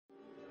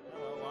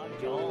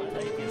Y'all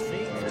take your seats. If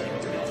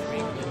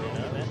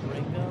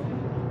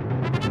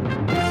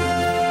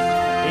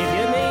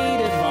you need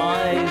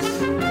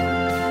advice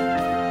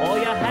or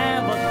you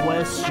have a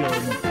question,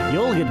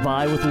 you'll get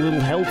by with a little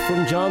help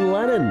from John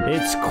Lennon.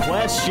 It's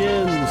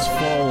Questions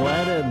for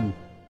Lennon.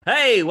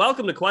 Hey,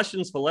 welcome to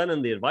Questions for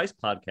Lennon, the advice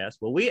podcast,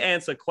 where we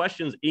answer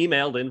questions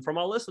emailed in from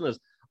our listeners.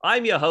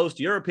 I'm your host,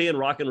 European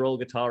rock and roll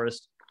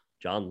guitarist,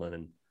 John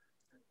Lennon.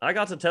 I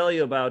got to tell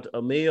you about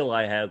a meal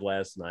I had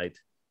last night.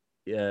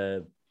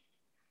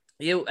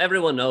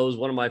 Everyone knows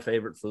one of my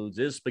favorite foods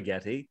is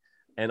spaghetti,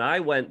 and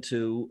I went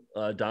to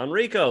Don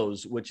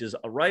Rico's, which is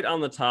right on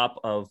the top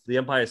of the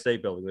Empire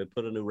State Building. They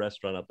put a new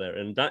restaurant up there,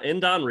 and in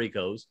Don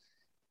Rico's,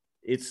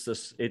 it's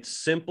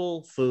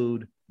simple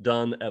food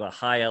done at a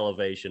high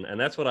elevation, and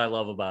that's what I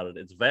love about it.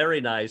 It's very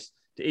nice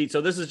to eat.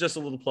 So this is just a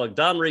little plug.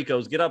 Don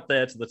Rico's, get up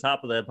there to the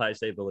top of the Empire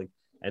State Building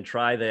and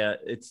try there.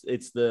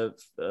 It's the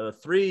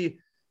three.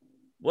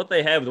 What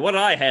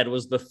I had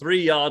was the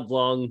 3-yard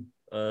long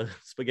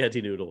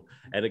spaghetti noodle,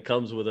 and it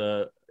comes with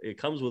a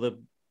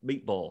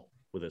meatball,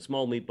 with a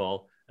small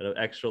meatball and an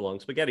extra long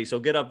spaghetti. So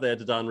get up there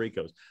to Don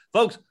Rico's,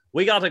 folks.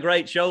 We got a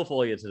great show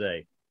for you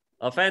today,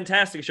 a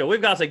fantastic show.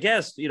 We've got a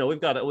guest.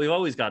 We've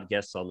always got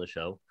guests on the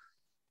show,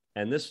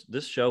 and this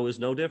show is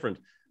no different.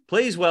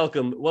 Please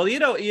welcome. Well, to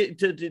know her.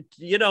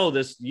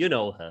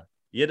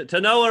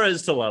 To know her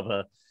is to love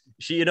her.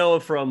 You know her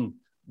from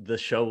the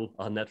show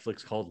on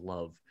Netflix called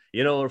Love.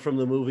 You know her from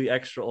the movie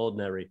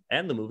Extraordinary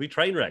and the movie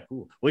Trainwreck.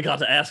 Ooh, we got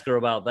to ask her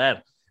about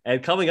that.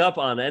 And coming up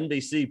on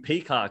NBC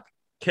Peacock,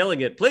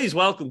 killing it. Please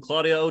welcome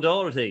Claudia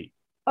O'Doherty.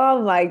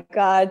 Oh my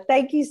God.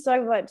 Thank you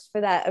so much for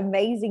that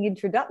amazing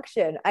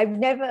introduction. I've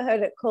never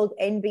heard it called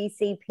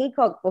NBC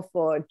Peacock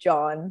before,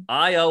 John.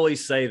 I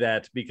always say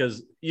that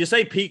because you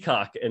say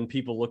Peacock and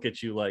people look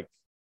at you like,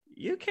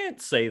 you can't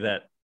say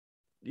that.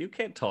 You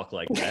can't talk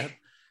like that.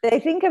 They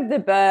think of the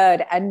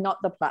bird and not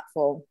the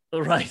platform.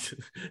 Right.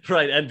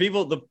 And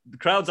the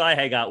crowds I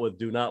hang out with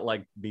do not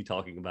like me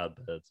talking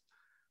about birds.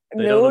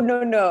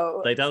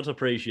 No. They don't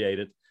appreciate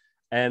it.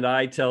 And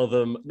I tell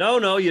them,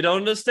 no, you don't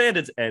understand.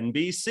 It's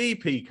NBC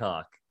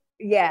Peacock.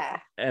 Yeah.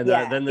 And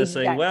then they're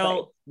saying,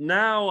 well,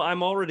 now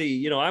I'm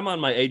already, I'm on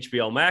my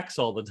HBO Max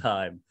all the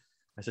time.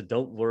 I said,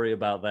 don't worry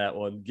about that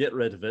one. Get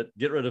rid of it.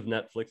 Get rid of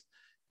Netflix.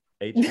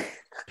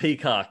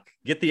 Peacock.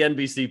 Get the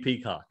NBC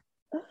Peacock.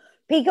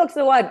 Peacock's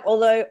the one.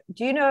 Although,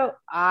 do you know,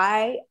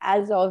 I,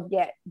 as of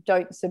yet,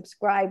 don't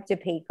subscribe to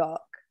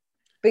Peacock.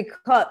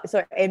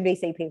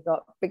 NBC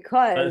Peacock,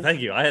 because... thank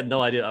you. I had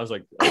no idea. I was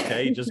like,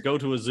 okay, just go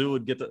to a zoo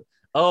and get the...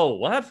 Oh,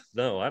 what?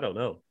 No, I don't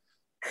know.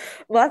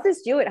 Martha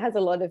Stewart has a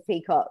lot of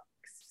peacocks.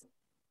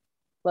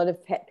 A lot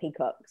of pet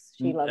peacocks.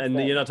 She loves them.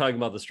 And you're not talking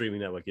about the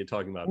streaming network. You're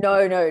talking about...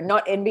 No,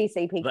 not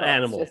NBC Peacock. The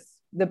animal. Just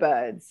the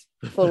birds.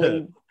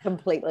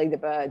 Completely the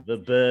birds. The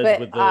birds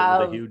with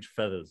the huge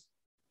feathers.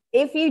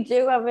 If you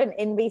do have an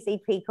NBC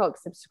Peacock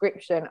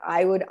subscription,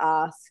 I would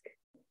ask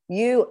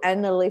you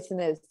and the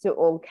listeners to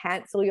all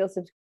cancel your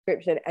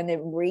subscription and then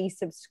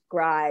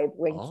resubscribe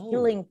when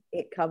Killing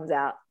It comes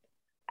out.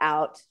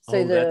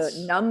 So the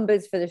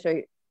numbers for the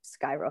show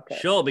skyrocket.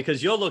 Sure,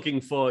 because you're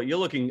looking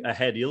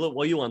ahead.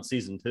 You want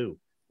season 2.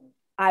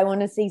 I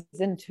want a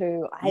season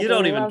 2. You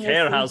don't even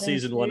care how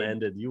season 1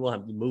 ended. You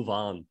want to move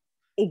on.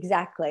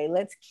 Exactly.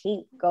 Let's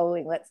keep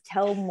going. Let's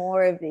tell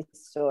more of this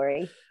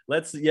story.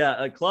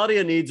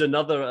 Claudia needs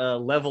another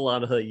level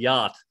on her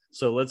yacht.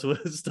 So let's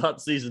start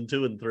season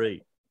 2 and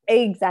 3.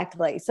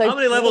 Exactly. So how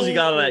many levels you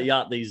got on that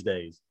yacht these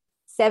days?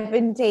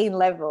 17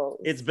 levels.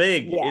 It's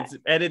big. Yeah.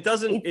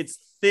 It's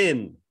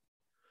thin.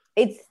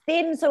 It's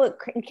thin, so it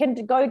can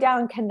go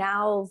down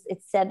canals,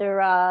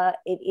 etc.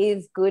 It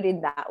is good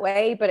in that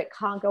way, but it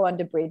can't go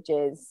under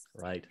bridges.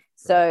 Right.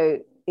 So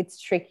it's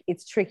tricky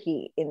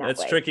in that way.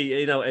 It's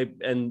tricky,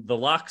 and the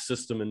lock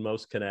system in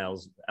most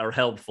canals are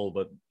helpful,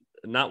 but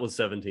not with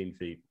 17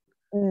 feet.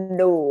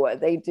 No,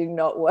 they do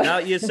not work. Now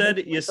you said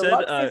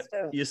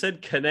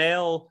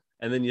canal,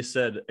 and then you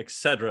said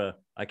etc.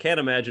 I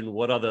can't imagine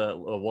what other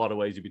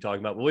waterways you'd be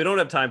talking about, but we don't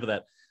have time for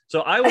that.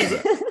 So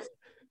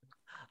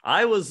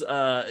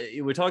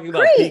we're talking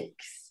about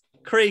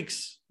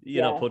creeks.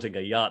 Putting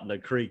a yacht in a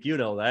creek. You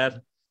know that.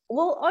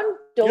 Well, on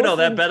Dawson's you know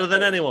that better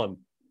than anyone.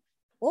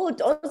 Well,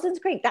 Dawson's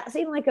Creek, that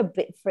seemed like a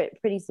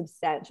pretty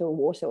substantial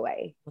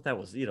waterway. Well, that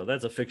was,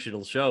 that's a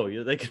fictional show.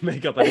 They can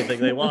make up anything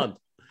they want.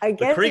 I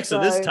guess the creeks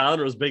of this town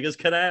are as big as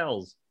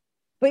canals.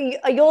 But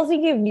you're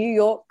thinking of New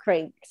York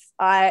creeks,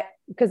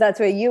 because that's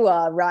where you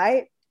are,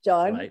 right,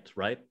 John?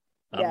 Right.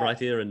 I'm right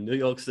here in New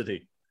York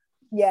City.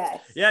 Yes.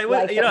 Yeah,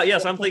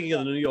 yes, I'm thinking of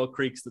the New York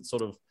creeks that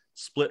sort of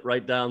split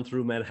right down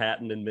through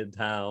Manhattan and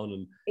Midtown,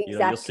 and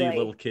you'll see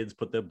little kids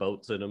put their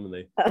boats in them, and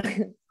they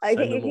send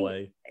them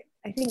away.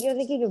 I think you're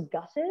thinking of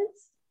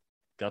gutters.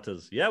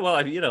 Gutters, yeah. Well,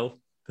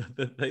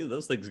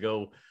 those things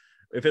go.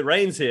 If it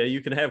rains here, you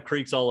can have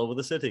creeks all over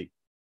the city.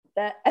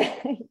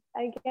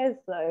 I guess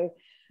so.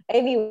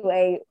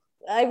 Anyway,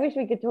 I wish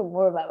we could talk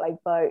more about my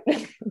boat.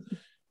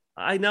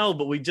 I know,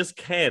 but we just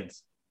can't,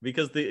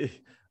 because the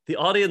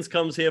audience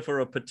comes here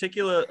for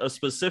a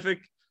specific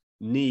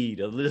need,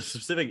 a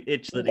specific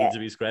itch that Yeah. needs to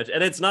be scratched,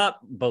 and it's not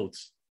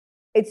boats.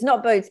 It's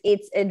not boats.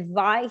 It's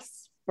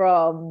advice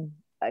from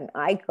an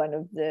icon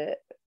of the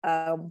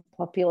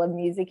popular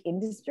music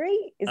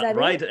industry. Is that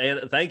right? it?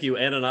 And thank you,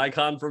 and an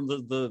icon from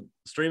the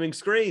streaming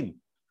screen.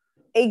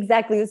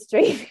 Exactly. The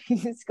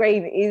streaming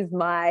screen is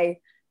my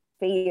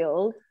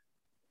field.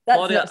 That's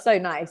Claudia, not so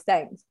nice.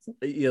 Thanks.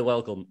 You're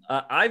welcome.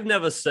 I've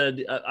never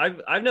said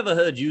I've never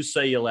heard you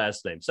say your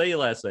last name. Say your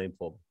last name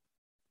for me.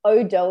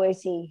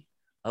 O'Doherty.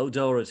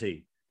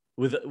 O'Doherty.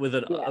 With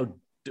an Yeah.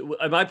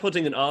 am I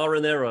putting an R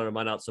in there or am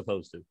I not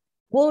supposed to?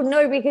 Well,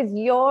 no, because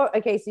you're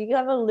okay. So you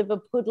have a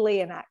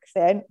Liverpudlian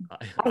accent.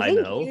 I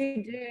think know.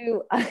 you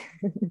do. I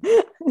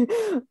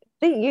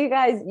think you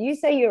guys, you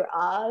say your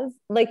R's.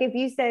 Like if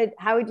you said,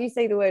 how would you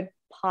say the word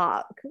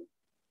park?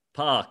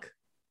 Park.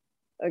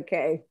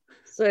 Okay.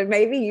 So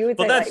maybe you would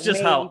But say that's like just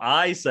me how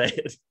I say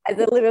it. as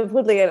a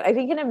Liverpudlian. I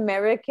think an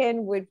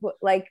American would put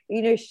like,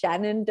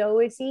 Shannon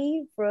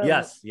Doherty from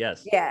Yes.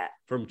 Yeah.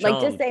 From Charmed.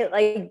 Like just say it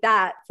like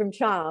that from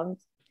Charmed.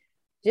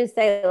 Just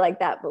say it like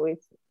that, but with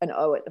an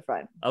O at the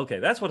front. Okay,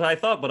 that's what I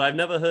thought, but I've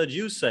never heard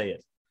you say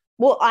it.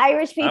 Well,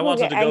 Irish I people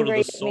wanted get to go to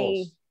angry the at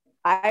me. source.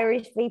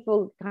 Irish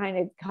people kind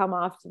of come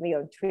after me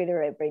on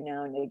Twitter every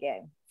now and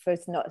again for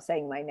not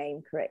saying my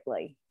name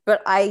correctly.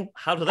 But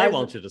How do they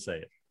want you to say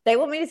it? they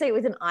want me to say it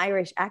with an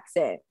Irish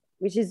accent,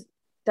 which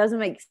doesn't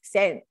make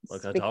sense.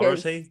 Like a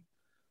because- Doherty?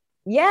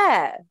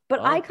 Yeah,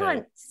 but I Okay.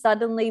 can't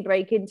suddenly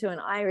break into an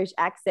Irish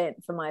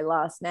accent for my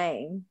last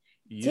name.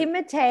 You-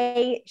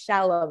 Timothée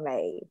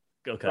Chalamet,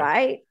 okay.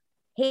 right?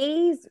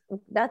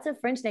 That's a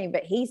French name,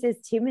 but he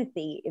says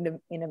Timothy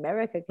in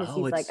America because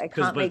Oh, he's like, I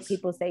can't make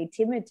people say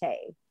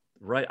Timothée.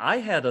 Right. I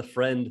had a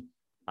friend.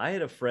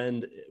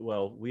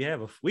 Well, we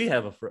have a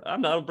friend. I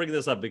don't bring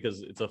this up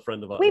because it's a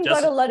friend of ours. We've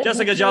got a lot of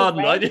Jessica mutual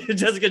Jordan.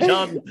 friends. Jessica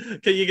Jordan.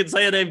 You can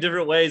say her name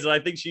different ways, and I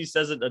think she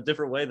says it a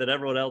different way than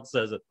everyone else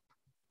says it.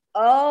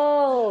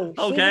 Oh,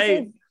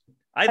 Okay.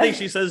 I think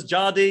she says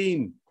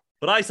Jardine,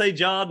 but I say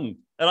Jordan,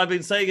 and I've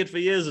been saying it for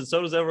years, and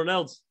so does everyone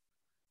else.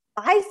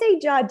 I say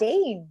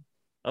Jardine,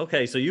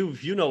 Okay, so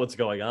you know what's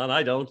going on.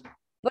 I don't.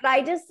 but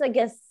I guess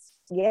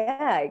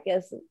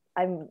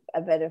I'm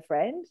a better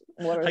friend.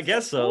 More I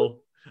guess respectful.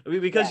 so. I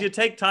mean, because Yeah. you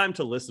take time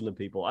to listen to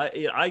people.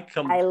 I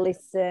come I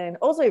listen.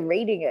 Also,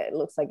 reading it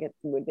looks like it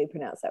would be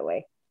pronounced that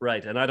way.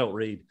 right, and I don't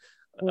read.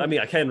 I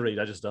mean, I can read,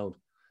 I just don't.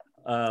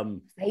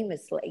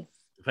 Famously.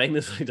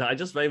 I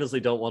just famously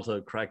don't want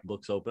to crack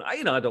books open.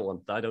 I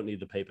don't need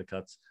the paper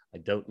cuts. I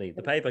don't need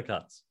the paper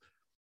cuts.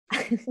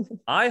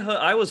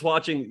 I was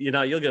watching, you're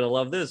gonna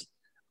love this.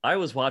 I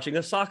was watching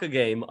a soccer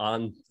game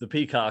on the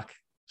Peacock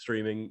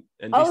streaming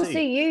NBC. Oh, so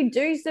you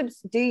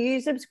do you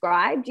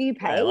subscribe? Do you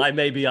pay? Well, I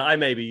may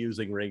be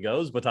using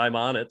Ringo's, but I'm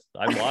on it.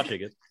 I'm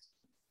watching it.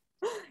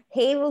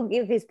 He will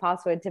give his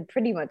password to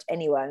pretty much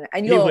anyone,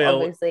 and He you're will.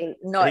 obviously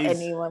not He's-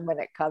 anyone when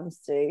it comes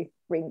to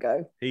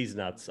Ringo. He's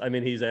nuts. I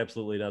mean, he's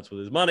absolutely nuts with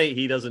his money.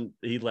 He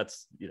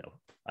lets,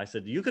 I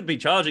said, you could be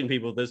charging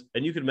people this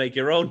and you could make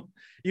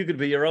you could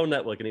be your own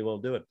network, and he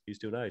won't do it. He's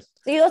too nice.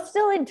 So you're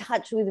still in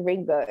touch with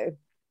Ringo.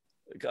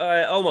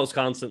 Almost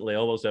constantly,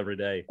 almost every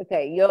day.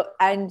 Okay,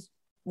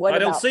 what I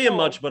don't about see him Paul?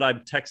 much, but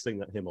I'm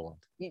texting him a lot.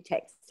 You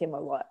text him a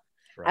lot.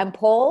 Right. And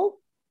Paul?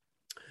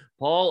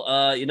 Paul,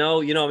 I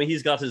mean,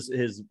 he's got his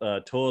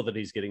tour that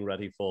he's getting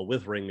ready for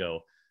with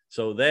Ringo.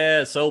 So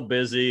they're so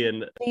busy,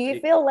 and Do you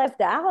feel left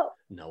out?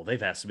 no,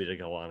 they've asked me to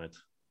go on it.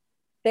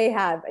 They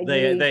have. And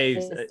They you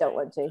just don't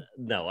want to.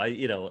 No,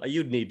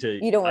 you'd need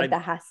to. You don't want the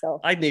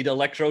hassle. I'd need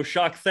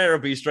electroshock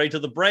therapy straight to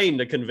the brain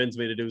to convince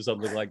me to do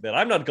something like that.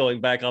 I'm not going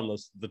back on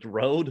the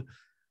road.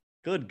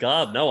 Good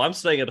God, no! I'm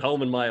staying at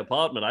home in my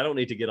apartment. I don't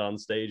need to get on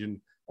stage and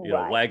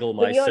waggle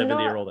my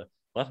 70-year-old.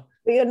 What?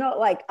 But you're not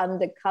like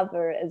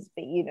undercover as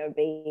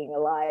being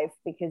alive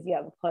because you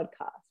have a podcast,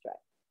 right?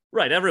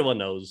 Right. Everyone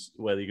knows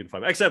whether you can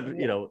find me. Except,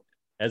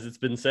 as it's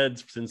been said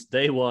since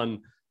day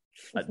one,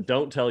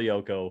 don't tell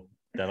Yoko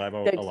that I'm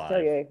alive.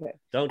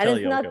 Don't tell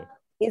Yoko.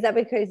 Is that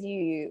because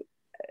you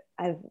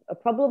have a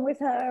problem with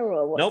her,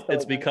 or what? Nope.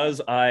 It's because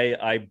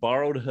I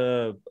borrowed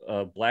her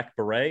black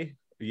beret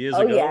years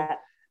ago. Yeah.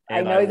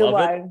 And I know the love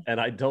one. it,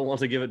 and I don't want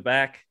to give it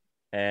back,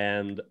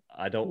 and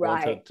I don't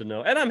want to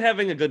know. And I'm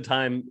having a good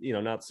time,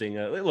 not seeing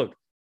her. Look,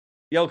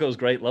 Yoko's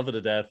great, love her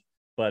to death,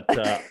 but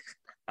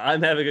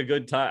I'm having a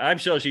good time. I'm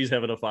sure she's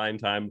having a fine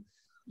time.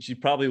 She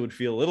probably would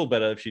feel a little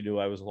better if she knew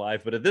I was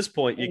alive, but at this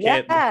point, you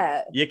can't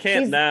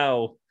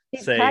now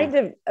she's say kind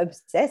of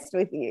obsessed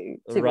with you,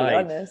 to be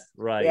honest.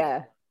 Right.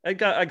 Yeah. And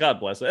God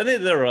bless her. And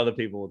there are other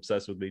people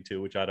obsessed with me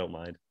too, which I don't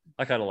mind.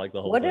 I kind of like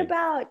the whole thing. What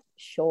about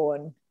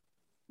Sean?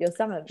 Your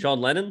son?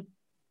 Sean Lennon?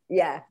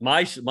 Yeah.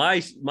 My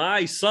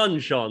son,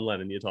 Sean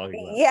Lennon, you're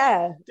talking about.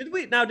 Yeah.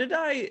 Did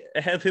I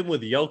have him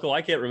with Yoko?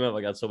 I can't remember.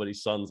 I got so many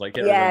sons. I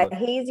can't remember. Yeah,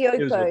 he's Yoko's.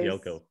 He was with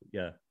Yoko.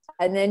 Yeah.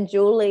 And then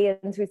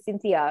Julian's with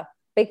Cynthia.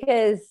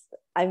 Because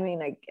I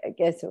mean, I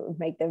guess it would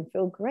make them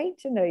feel great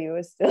to know you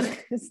were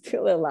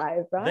still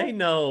alive, right? They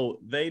know. Oh,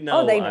 they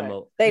know.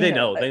 They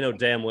know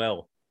damn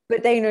well.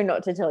 But they know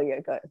not to tell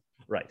Yoko.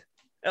 Right.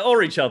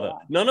 or each other.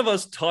 Right. None of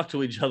us talk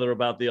to each other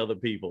about the other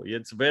people.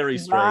 It's very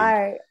strange.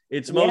 Right.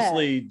 It's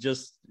mostly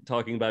just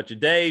talking about your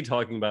day,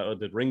 talking about, oh,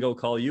 did Ringo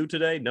call you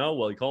today? No,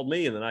 well, he called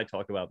me, and then I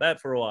talk about that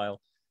for a while.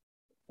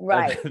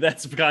 Right.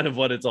 That's kind of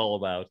what it's all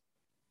about.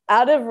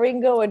 Out of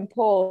Ringo and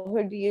Paul,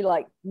 who do you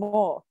like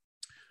more?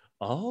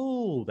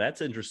 Oh,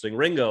 that's interesting.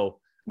 Ringo.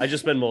 I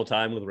just spend more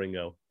time with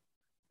Ringo.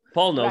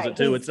 Paul knows it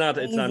too. He's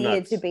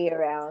easier to be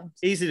around.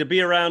 Easy to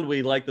be around.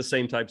 We like the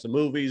same types of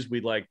movies.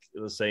 We like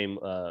the same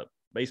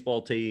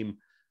baseball team.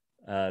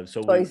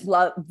 So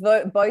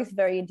both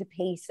very into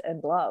peace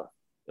and love.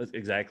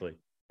 Exactly.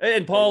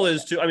 And Paul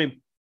is too. I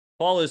mean,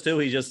 Paul is too.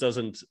 He just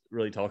doesn't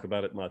really talk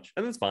about it much,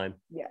 and that's fine.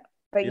 Yeah,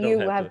 but you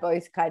have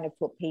both kind of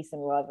put peace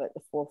and love at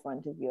the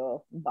forefront of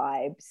your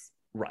vibes.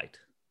 Right.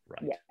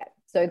 Yeah.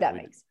 So that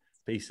makes sense.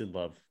 Peace and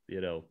love.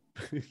 You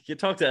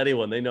talk to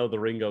anyone, they know the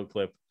Ringo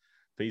clip.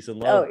 Peace and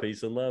love,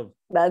 peace and love.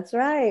 That's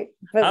right.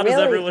 But how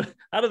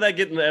did that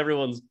get into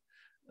everyone's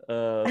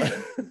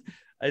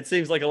it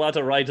seems like a lot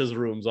of writers'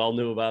 rooms all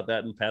knew about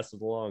that and passed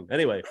it along.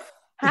 Anyway.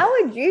 How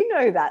would you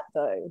know that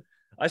though?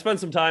 I spent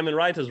some time in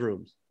writers'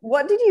 rooms.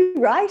 What did you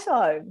write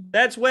on?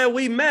 That's where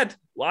we met.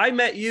 I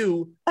met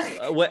you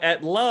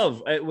at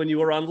Love when you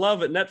were on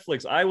Love at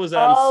Netflix. I was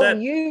on set.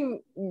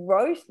 You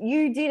wrote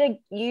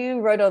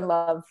on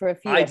Love for a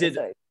few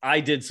episodes. I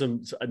did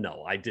some.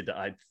 No, I did.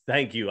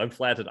 Thank you. I'm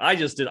flattered.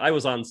 I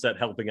was on set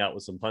helping out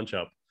with some punch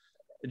up,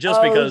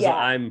 just because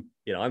I'm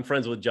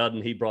friends with Judd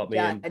and he brought me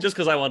in just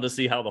because I wanted to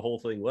see how the whole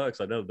thing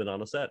works. I've never been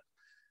on a set.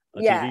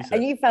 TV set.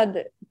 And you found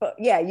it, but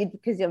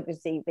because you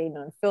obviously been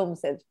on film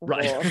sets before.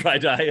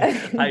 Right.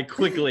 I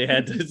quickly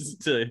had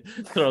to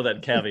throw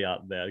that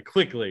caveat in there.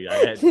 Quickly,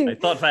 I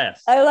thought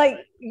fast. I like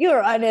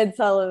you're on Ed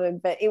Sullivan,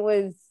 but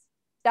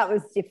that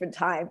was different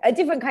time, a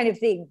different kind of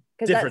thing,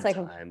 because that's like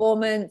a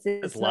performance.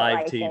 It's live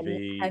like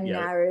TV, a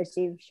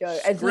narrative show,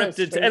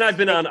 scripted. And I've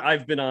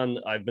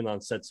been on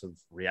sets of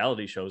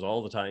reality shows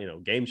all the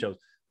time. Game shows.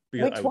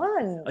 Which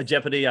one?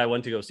 Jeopardy. I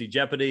went to go see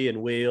Jeopardy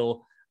and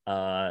Wheel.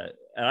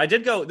 And I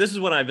did go. This is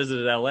when I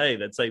visited LA.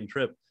 That same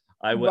trip,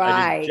 I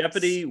did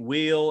Jeopardy,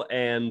 Wheel,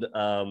 and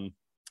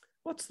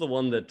what's the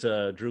one that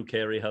Drew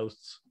Carey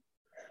hosts?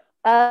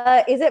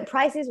 Is it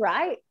Price is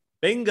Right?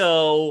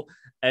 Bingo!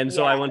 And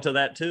so I went to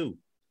that too,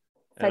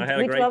 and I had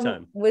a great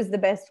time. Was the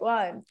best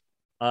one?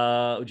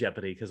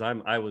 Jeopardy, because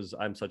I'm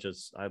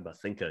a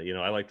thinker.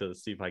 I like to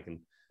see if I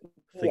can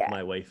think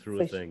my way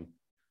through a thing.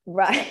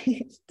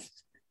 Right.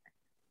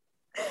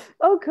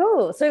 Oh,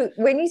 cool. So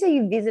when you say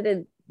you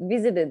visited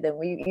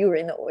them, you were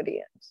in the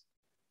audience.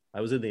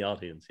 I was in the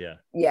audience, yeah.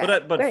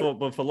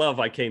 But for Love,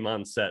 I came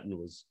on set and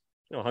was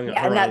hung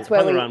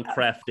around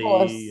Crafty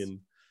and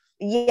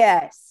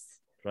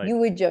right. You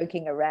were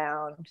joking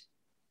around,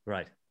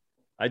 right?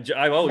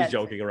 I'm always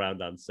joking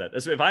around on set.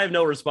 If I have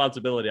no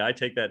responsibility, I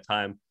take that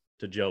time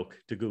to joke,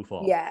 to goof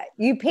off. Yeah,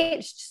 you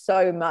pitched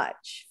so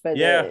much for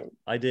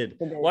I did.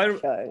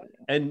 Show.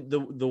 And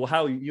the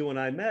how you and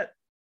I met,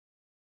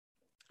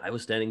 I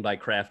was standing by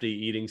Crafty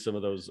eating some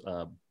of those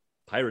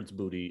Pirates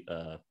booty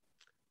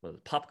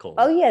popcorn.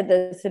 Oh yeah,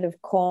 the sort of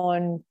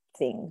corn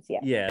things.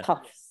 Yeah.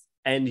 Puffs.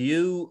 And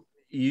you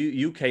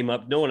came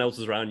up. No one else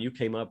was around. You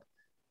came up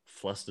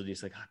flustered.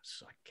 He's like, I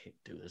can't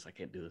do this. I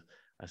can't do this.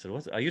 I said,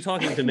 "What? Are you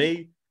talking to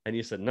me?" And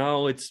you said,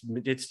 "No, it's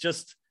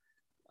just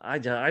I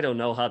don't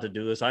know how to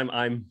do this.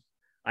 I'm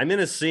in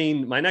a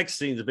scene. My next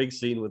scene is a big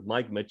scene with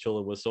Mike Mitchell,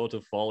 and we're sort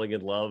of falling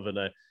in love. And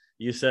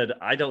you said,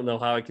 I don't know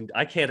how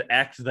I can't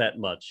act that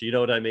much. You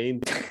know what I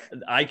mean?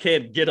 I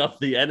can't get up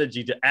the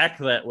energy to act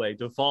that way,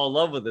 to fall in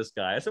love with this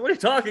guy. I said, what are you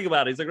talking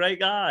about? He's a great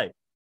guy.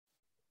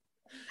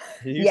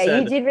 You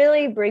did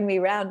really bring me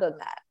around on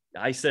that.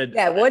 I said,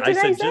 what did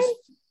I say?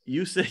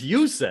 You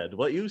said,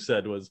 what you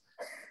said was,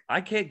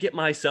 I can't get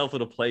myself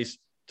in a place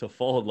to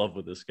fall in love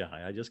with this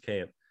guy. I just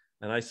can't.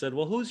 And I said,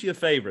 well, who's your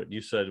favorite?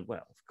 You said,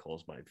 well, of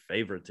course, my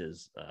favorite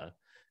is,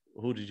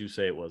 who did you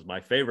say it was?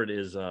 My favorite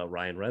is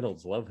Ryan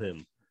Reynolds. Love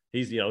him.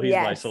 He's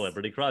my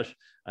celebrity crush.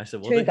 I said,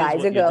 well, 2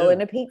 guys, a girl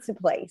in a pizza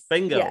place.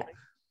 Bingo.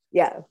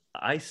 Yeah.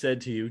 I said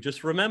to you,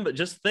 just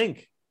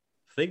think,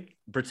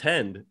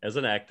 pretend as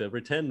an actor,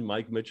 pretend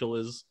Mike Mitchell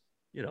is,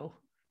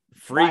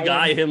 free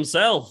guy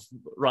himself,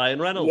 Ryan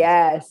Reynolds.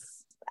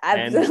 Yes,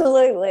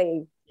 absolutely.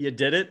 And you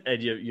did it,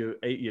 and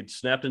you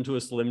snapped into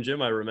a Slim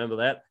Jim. I remember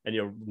that, and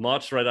you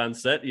marched right on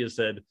set. You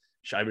said,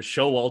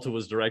 Showalter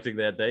was directing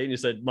that day, and you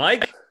said,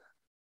 Mike.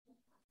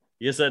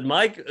 You said,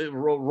 Mike,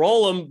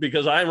 roll him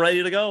because I'm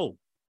ready to go.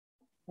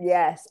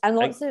 Yes. And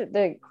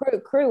the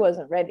crew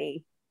wasn't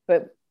ready,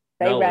 but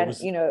they ran,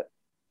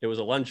 It was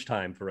a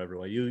lunchtime for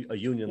everyone, a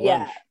union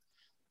lunch.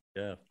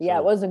 Yeah. Yeah,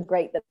 it wasn't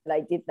great that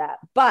I did that.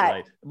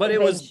 But it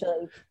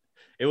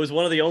was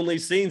one of the only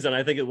scenes, and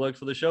I think it worked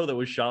for the show, that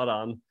was shot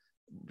on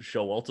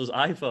Showalter's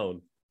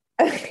iPhone.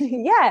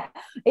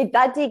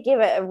 That did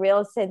give it a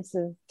real sense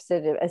of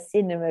sort of a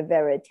cinema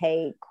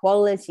verite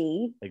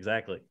quality.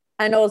 Exactly.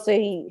 And also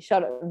he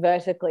shot it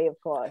vertically, of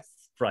course.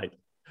 Right.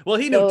 Well,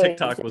 he knew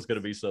TikTok was going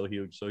to be so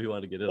huge, so he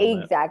wanted to get in on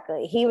that.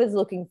 Exactly. He was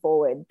looking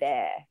forward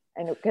there.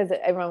 And because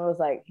everyone was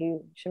like, he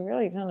should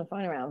really turn the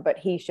phone around, but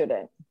he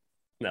shouldn't.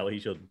 No, he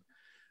shouldn't.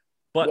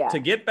 But Yeah. to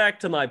get back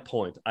to my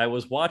point, I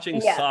was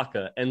watching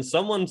soccer and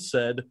someone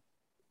said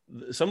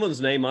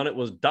someone's name on it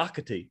was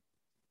Doherty.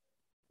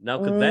 Now,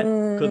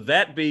 could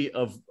that be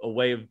a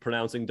way of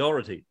pronouncing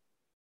Dorothy?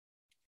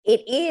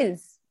 It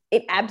is.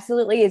 It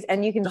absolutely is.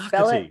 And you can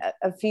spell it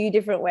a few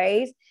different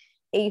ways.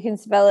 You can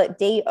spell it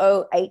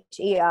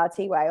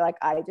Doherty like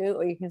I do,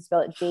 or you can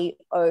spell it Docherty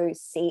or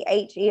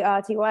Dougherty.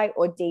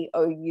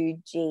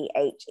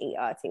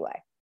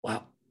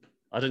 Wow.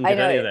 I didn't get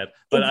any of that.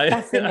 But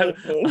I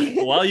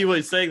while you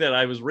were saying that,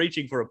 I was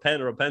reaching for a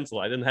pen or a pencil.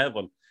 I didn't have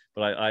one,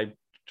 but I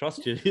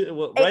trust you. Right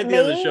at the end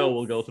of the show,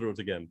 we'll go through it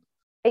again.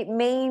 It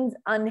means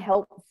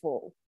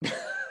unhelpful.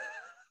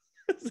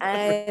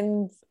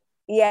 And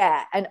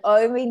yeah, and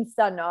O means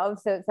son of.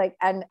 So it's like,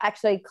 and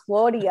actually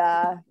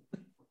Claudia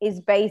is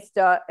based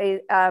on,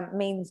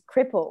 means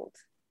crippled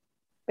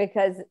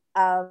because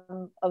of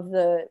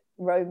the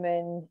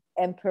Roman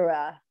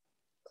emperor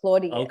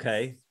Claudius.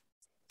 Okay.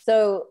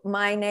 So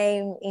my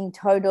name in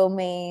total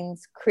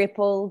means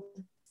crippled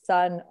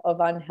son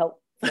of unhelpful.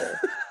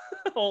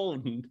 Oh,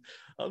 okay.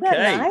 Isn't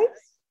that nice?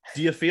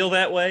 Do you feel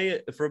that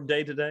way from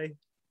day to day?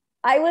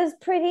 I was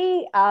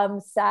pretty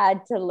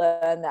sad to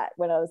learn that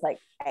when I was like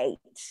 8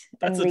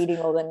 and reading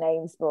all the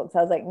names books.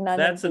 I was like,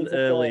 that's an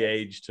early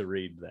age to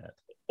read that.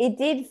 It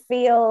did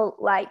feel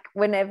like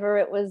whenever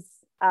it was,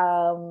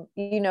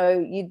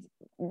 you'd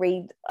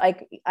read,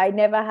 like I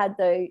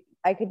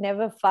could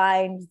never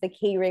find the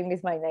key ring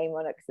with my name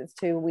on it because it's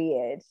too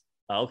weird.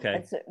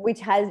 Okay.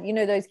 Which has,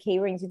 those key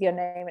rings with your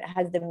name, it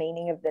has the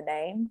meaning of the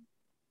name.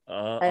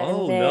 No,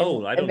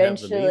 I don't have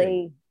the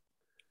meaning.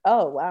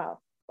 Oh, wow.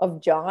 Of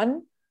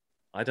John?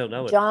 I don't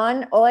know it.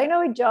 John, all I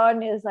know with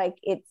John is like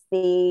it's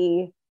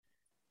the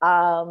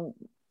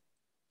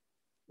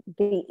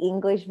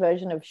English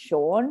version of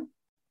Sean.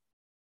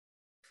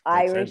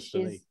 Makes Irish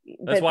is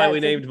that's why we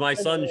named my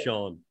son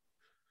Sean.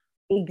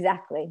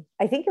 Exactly.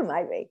 I think it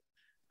might be.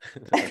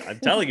 I'm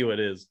telling you it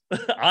is.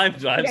 I'm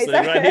sitting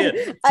right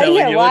here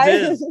telling you it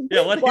is.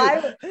 Yeah, what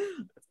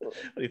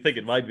do you think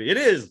it might be? It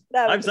is.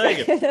 I'm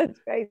saying it. That's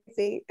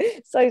crazy.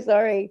 So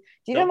sorry.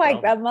 Do you know my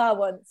grandma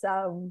once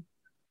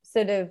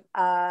sort of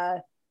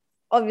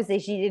obviously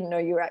she didn't know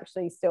you were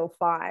actually still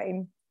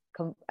fine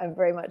and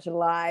very much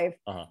alive.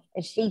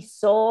 And she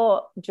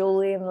saw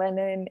Julian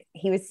Lennon.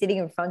 He was sitting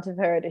in front of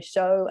her at a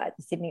show at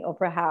the Sydney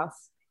Opera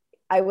House.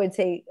 I would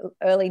say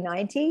early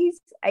 90s,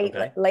 late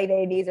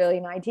 80s, early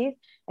 90s.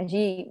 And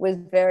she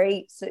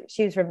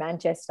was from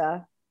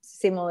Manchester,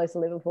 similar to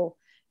Liverpool,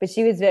 but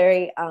she was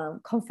very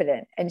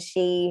confident. And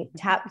she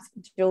tapped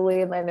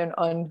Julian Lennon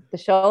on the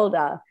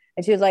shoulder.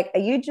 And she was like, "Are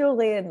you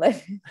Julian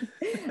Lennon?"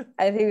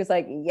 And he was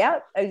like,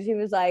 "Yep." And she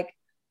was like,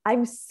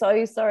 "I'm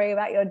so sorry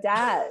about your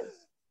dad."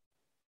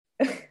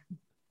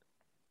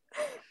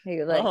 He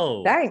was like,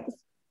 "Thanks."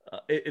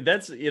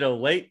 That's,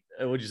 late,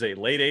 would you say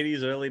late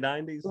 80s, early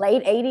 90s?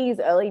 Late 80s,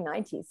 early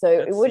 90s. So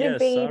it would have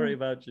been. Sorry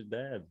about your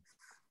dad.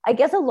 I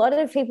guess a lot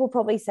of people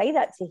probably say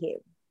that to him.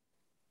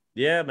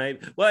 Yeah,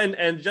 maybe. Well,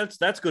 and just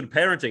that's good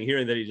parenting,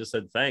 hearing that he just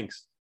said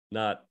thanks.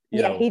 Not,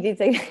 he did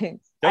say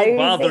thanks. Don't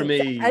bother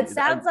me. It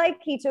sounds like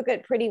he took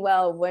it pretty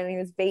well when he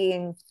was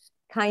being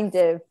kind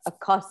of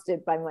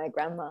accosted by my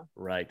grandma.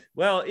 Right.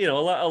 Well,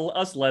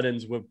 us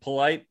Lennons were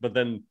polite, but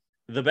then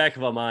in the back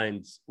of our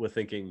minds, we're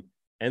thinking,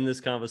 end this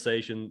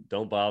conversation.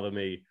 Don't bother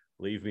me.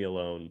 Leave me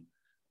alone.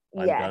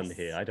 I'm done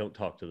here. I don't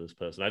talk to this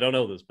person. I don't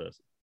know this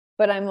person.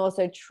 But I'm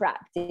also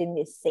trapped in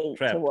this seat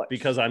to watch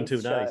because I'm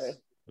too nice.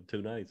 I'm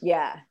too nice.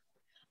 Yeah.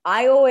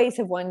 I always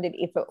have wondered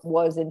if it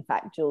was in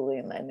fact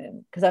Julian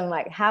Lennon, because I'm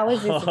like,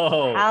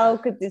 how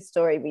could this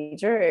story be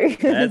true?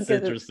 That's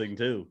interesting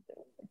too.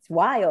 It's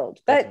wild,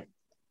 but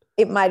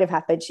it might have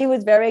happened. She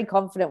was very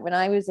confident when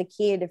I was a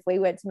kid. If we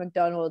went to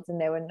McDonald's and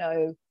there were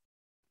no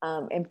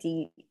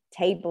empty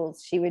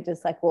tables, she would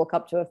just like walk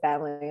up to a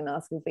family and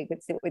ask if we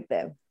could sit with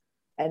them,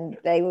 and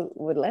they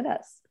would let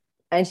us.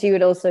 And she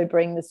would also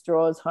bring the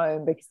straws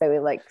home because they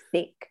were like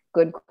thick,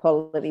 good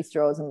quality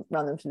straws, and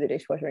run them through the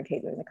dishwasher and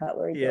keep them in the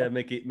cutlery. Yeah,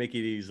 Mickey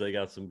D's, they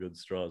got some good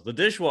straws. The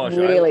dishwasher,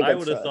 really I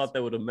would have thought they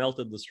would have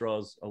melted the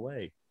straws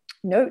away.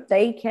 No,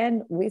 they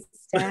can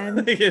withstand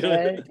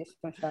the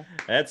dishwasher.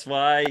 That's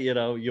why,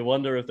 you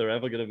wonder if they're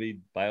ever going to be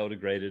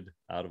biodegraded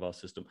out of our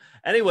system.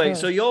 Anyway,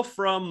 so you are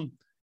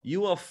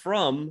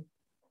from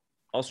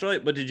Australia,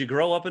 but did you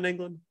grow up in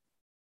England?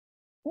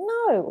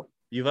 No.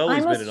 You've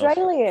always been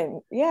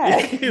Australian.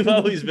 Yeah. You've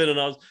always been in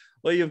Australia.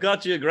 Well, you've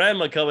got your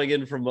grandma coming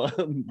in from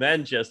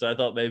Manchester. I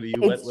thought maybe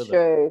you went with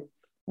her. It's true.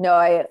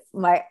 No,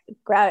 my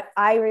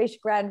Irish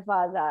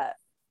grandfather,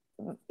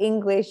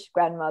 English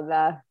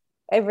grandmother,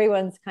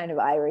 everyone's kind of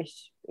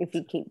Irish if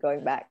you keep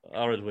going back.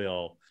 Aren't we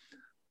all?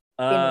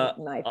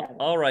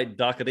 All right,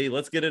 Doherty,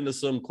 let's get into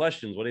some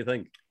questions. What do you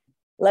think?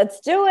 Let's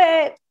do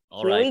it.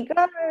 Here we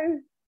go.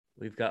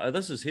 We've got,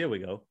 here we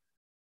go.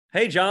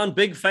 Hey, John,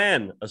 big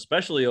fan,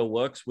 especially your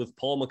works with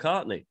Paul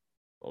McCartney.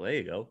 Well, there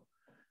you go.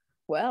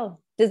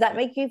 Well, does that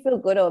make you feel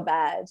good or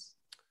bad?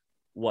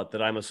 What,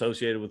 that I'm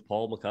associated with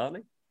Paul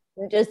McCartney?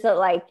 Just that,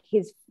 like,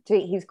 he's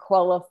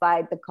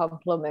qualified the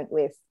compliment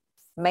with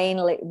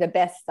mainly the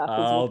best stuff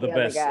is with the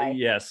best. other guy.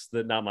 Yes,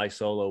 not my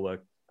solo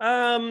work.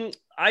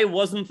 I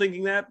wasn't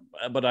thinking that,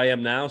 but I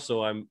am now.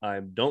 So I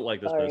don't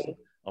like this person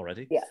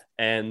already. Yeah.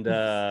 And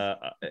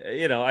I'm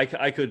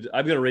going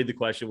to read the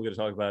question. We're going to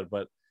talk about it,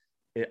 but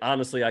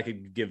honestly, I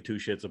could give two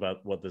shits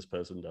about what this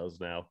person does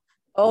now.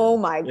 Oh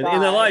my God. In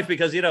their life,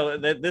 because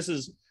this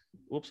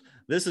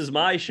is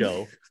my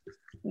show.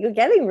 You're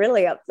getting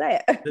really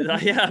upset.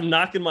 Yeah, I'm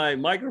knocking my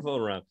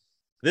microphone around.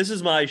 This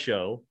is my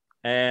show,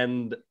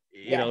 and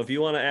if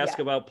you want to ask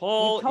about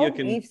Paul,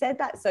 you've said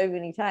that so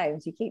many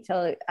times. You keep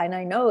telling, and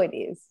I know it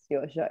is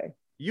your show.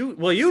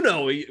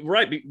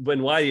 Right?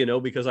 When why do you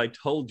know? Because I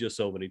told you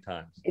so many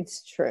times.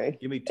 It's true.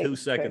 Give me 2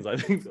 seconds. True. I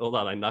think. Hold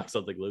on, I knocked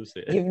something loose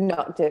here. You've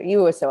knocked it.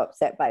 You were so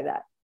upset by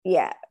that.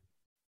 Yeah.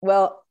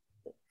 Well,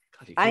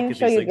 God, I'm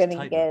sure you're going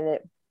to get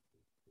it.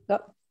 Oh.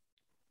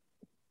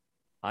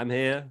 I'm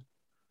here.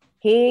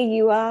 Here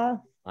you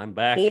are. I'm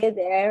back. Here,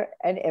 there,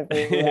 and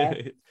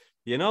everywhere.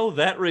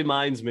 That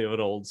reminds me of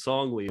an old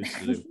song we used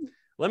to do.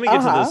 Let me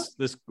get to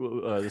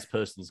this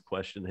person's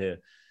question here.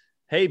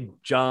 Hey,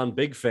 John,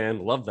 big fan.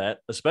 Love that.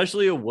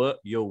 Especially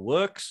your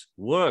works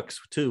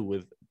too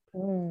with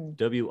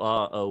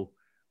WORKS.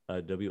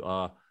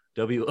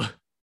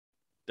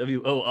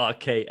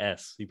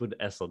 He put an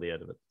S on the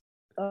end of it.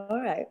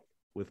 All right.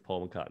 With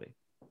Paul McCartney.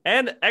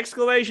 And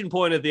exclamation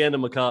point at the end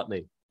of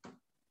McCartney.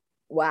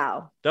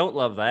 Wow. Don't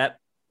love that.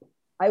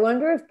 I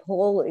wonder if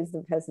Paul is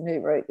the person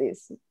who wrote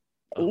this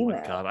email. Oh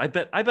my God. I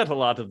bet a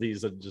lot of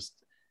these are just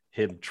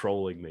him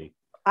trolling me.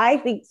 I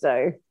think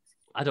so.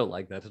 I don't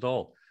like that at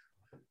all.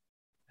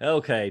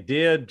 Okay,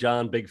 dear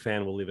John, big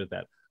fan. We'll leave it at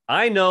that.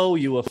 I know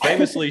you were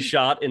famously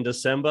shot in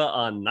December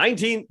on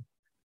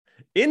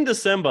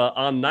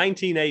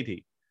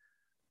 1980.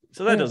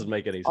 So that doesn't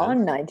make any sense.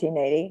 On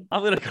 1980.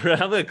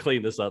 I'm gonna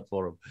clean this up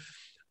for him.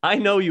 I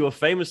know you were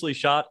famously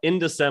shot in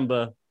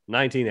December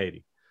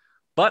 1980.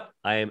 But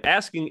I am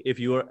asking if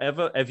you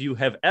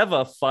have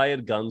ever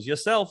fired guns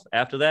yourself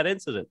after that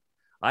incident.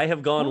 I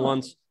have gone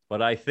once,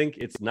 but I think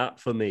it's not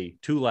for me.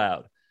 Too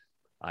loud.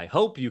 I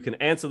hope you can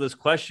answer this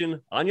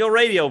question on your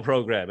radio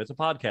program. It's a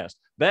podcast.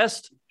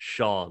 Best,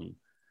 Sean.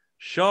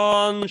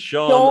 Sean.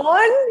 Sean.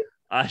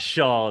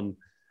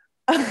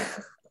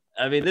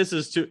 I mean, this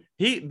is too.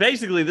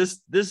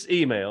 This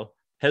email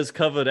has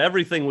covered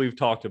everything we've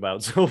talked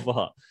about so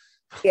far.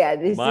 Yeah,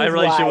 this my is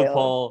relationship wild. with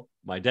Paul,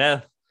 my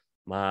death,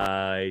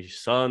 my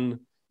son,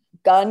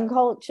 gun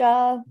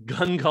culture,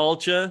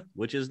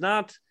 which is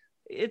not.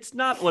 It's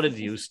not what it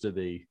used to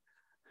be.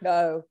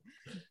 No.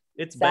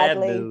 It's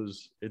sadly, bad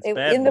news. Bad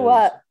in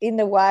news. In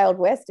the Wild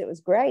West, it was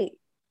great.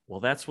 Well,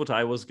 that's what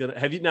I was gonna.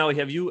 Have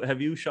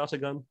you shot a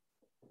gun?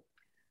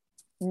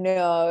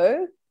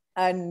 No,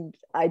 and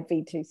I'd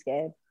be too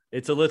scared.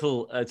 It's a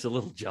little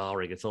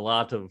jarring. It's a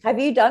lot of. Have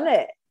you done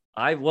it?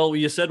 Well,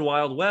 you said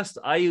Wild West.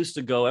 I used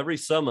to go every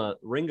summer.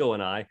 Ringo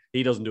and I.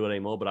 He doesn't do it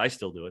anymore, but I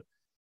still do it.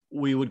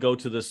 We would go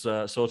to this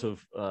sort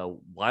of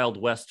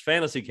Wild West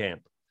fantasy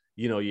camp.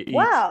 You eat.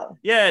 Wow.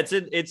 Yeah,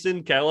 it's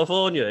in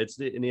California. It's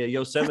near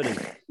Yosemite.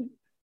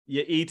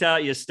 You eat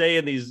out. You stay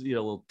in these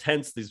little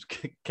tents, these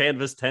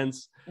canvas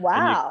tents.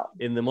 Wow.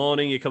 In the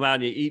morning, you come out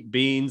and you eat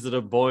beans that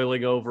are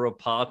boiling over a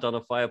pot on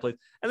a fireplace,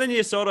 and then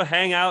you sort of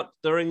hang out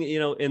during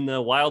in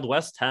the Wild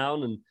West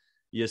town, and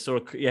you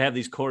have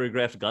these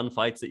choreographed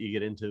gunfights that you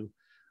get into.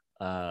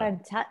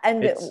 Fantastic.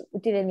 And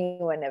did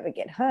anyone ever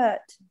get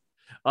hurt?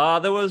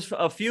 There was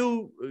a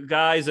few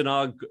guys in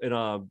our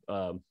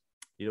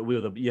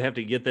you have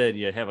to get there and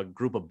you have a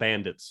group of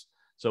bandits.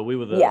 So we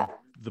were the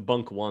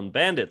Bunk One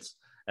bandits,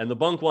 and the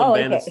Bunk One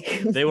bandits,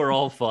 they were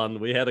all fun.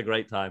 We had a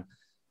great time.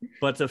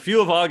 But a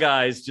few of our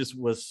guys just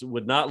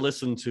would not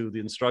listen to the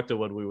instructor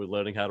when we were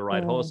learning how to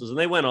ride horses, and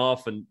they went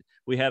off, and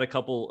we had a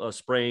couple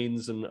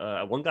sprains, and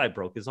one guy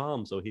broke his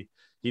arm, so he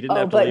didn't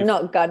have to leave.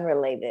 Not gun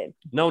related.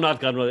 No, not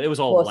gun related. It was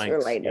all horse blanks,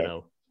 related.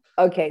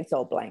 Okay, it's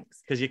all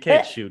blanks. Because you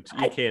can't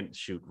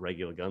shoot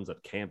regular guns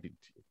at camp.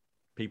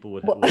 People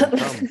would come.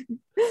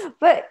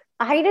 But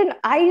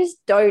I just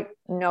don't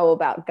know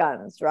about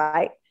guns,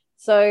 right?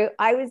 So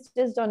I was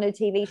just on a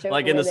TV show.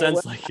 Like in a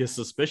sense, like you're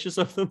suspicious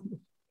of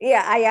them?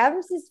 Yeah, I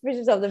am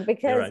suspicious of them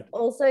because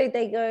also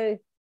they go,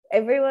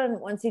 everyone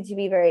wants you to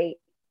be very,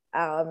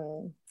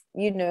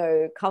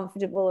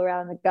 comfortable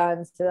around the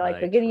guns. So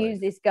like, we're going to use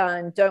this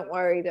gun. Don't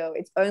worry though.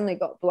 It's only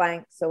got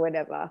blanks or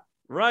whatever.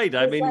 Right.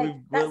 I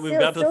mean, we've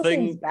got the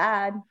thing. Seems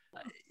bad.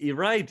 You're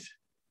right.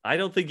 I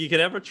don't think you can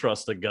ever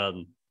trust a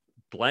gun.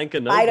 Blank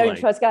and no I don't blank.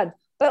 trust guns.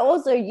 But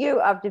also you,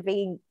 after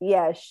being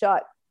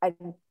shot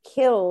and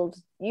killed,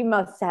 you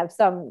must have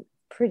some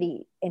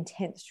pretty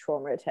intense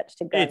trauma attached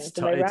to guns. It's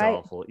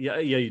awful. Yeah,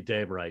 you're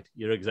damn right.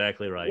 You're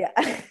exactly right.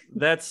 Yeah.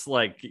 That's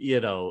like,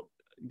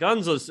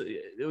 guns are,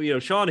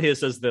 Sean here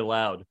says they're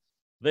loud.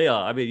 They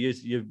are. I mean,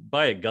 you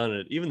buy a gun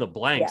and even the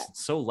blanks,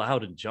 it's so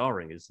loud and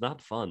jarring. It's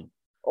not fun.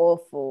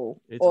 Awful.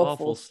 It's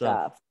awful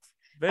stuff.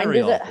 Very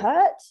and does awful. It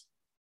hurt?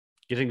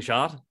 Getting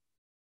shot?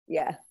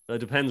 Yeah. It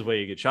depends where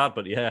you get shot,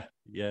 but yeah,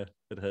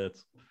 it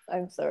hurts.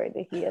 I'm sorry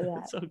to hear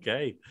that. It's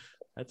okay.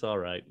 That's all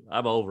right.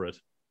 I'm over it.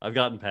 I've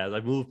gotten past.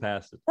 I've moved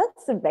past it.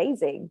 That's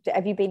amazing.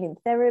 Have you been in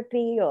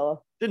therapy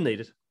or? Didn't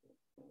need it.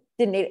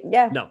 Didn't need it.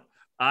 Yeah. No,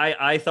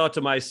 I thought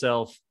to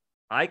myself,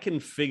 I can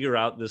figure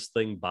out this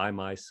thing by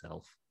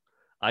myself.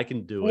 I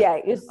can do it. Yeah,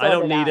 I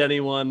don't need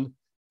anyone.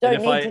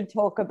 Don't need to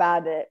talk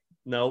about it.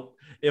 No,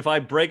 if I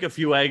break a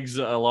few eggs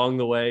along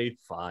the way,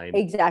 fine.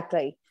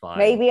 Exactly. Fine.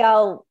 Maybe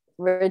I'll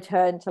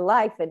return to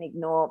life and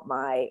ignore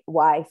my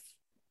wife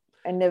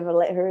and never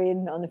let her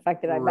in on the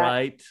fact that I'm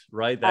back.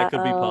 Right. That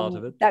could be part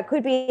of it. That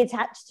could be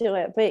attached to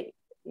it, but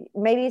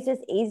maybe it's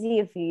just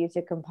easier for you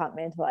to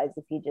compartmentalize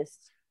if you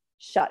just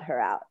shut her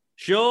out.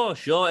 Sure.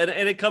 And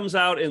it comes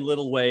out in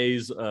little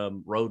ways,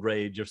 road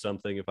rage or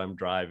something. If I'm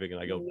driving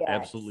and I go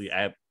absolutely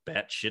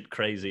batshit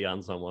crazy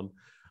on someone,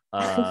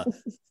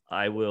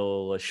 I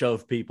will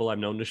shove people.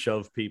 I'm known to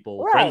shove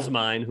people. Right. Friends of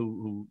mine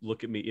who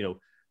look at me,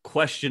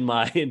 question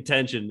my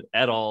intention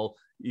at all.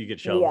 You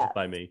get shoved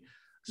by me.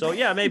 So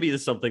yeah, maybe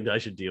it's something that I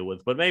should deal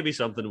with, but maybe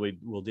something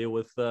we'll deal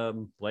with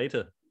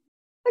later.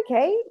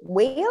 Okay,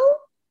 we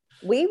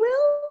will.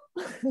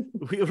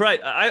 Right.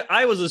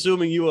 I was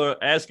assuming you were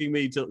asking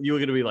me you were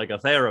going to be like a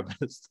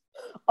therapist.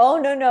 Oh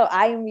no,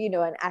 I'm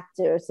an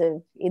actor sort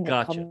of in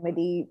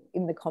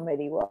the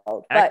comedy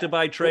world. Actor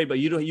by trade, but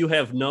you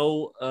have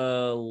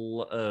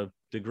no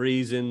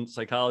degrees in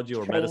psychology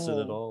or medicine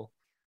at all.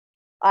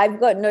 I've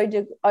got no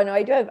degree. Oh no,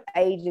 I do have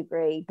a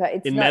degree, but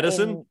it's in not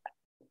medicine.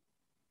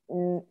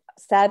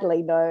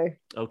 Sadly, no.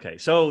 Okay,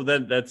 so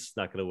then that's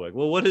not going to work.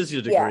 Well, what is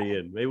your degree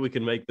in? Maybe we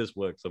can make this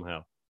work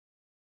somehow.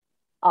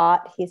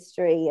 Art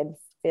history and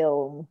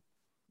film.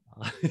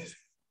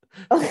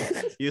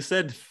 You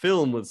said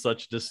film with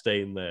such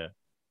disdain there.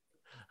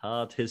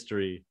 Art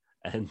history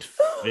and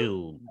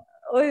film.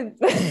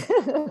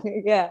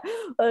 Yeah,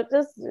 well,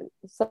 just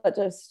such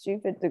a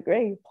stupid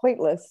degree,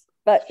 pointless.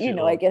 But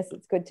sure. I guess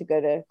it's good to go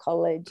to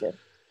college.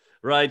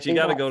 Right, you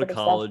got to go to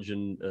college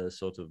and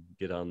sort of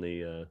get on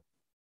the.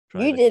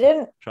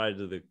 Didn't try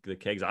to do the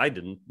kegs. I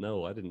didn't.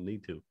 No, I didn't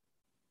need to.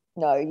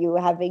 No, you were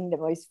having the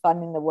most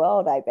fun in the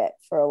world, I bet,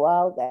 for a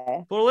while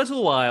there. For a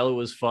little while, it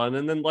was fun,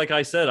 and then, like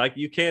I said,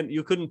 you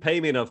couldn't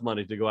pay me enough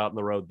money to go out on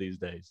the road these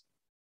days.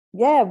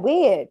 Yeah,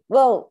 weird.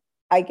 Well,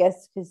 I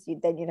guess because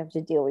then you'd have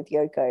to deal with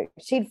Yoko.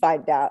 She'd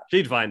find out.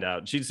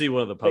 She'd see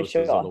one of the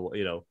posters on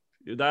the.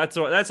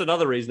 That's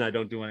another reason I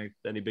don't do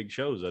any big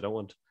shows. I don't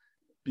want,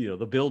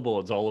 the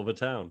billboards all over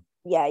town.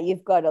 Yeah,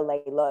 you've got to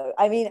lay low.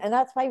 I mean, and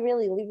that's why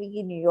really living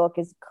in New York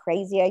is a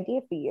crazy idea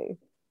for you.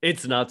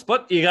 It's nuts,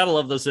 but you gotta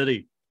love the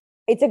city.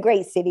 It's a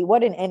great city.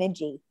 What an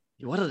energy.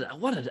 What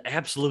an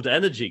absolute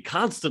energy.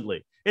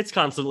 Constantly. It's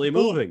constantly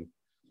moving.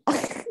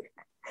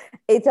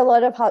 It's a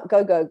lot of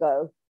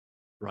go.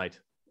 Right.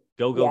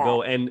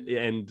 Go.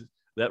 And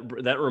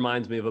that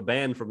reminds me of a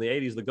band from the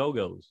 80s, the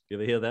Go-Go's. You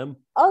ever hear them?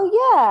 Oh,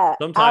 yeah.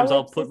 Sometimes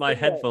I'll put my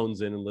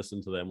headphones in and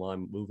listen to them while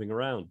I'm moving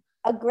around.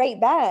 A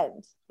great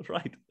band.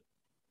 Right.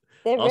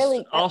 They're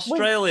really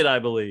Australian, I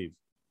believe.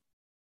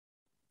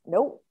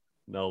 Nope.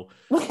 No.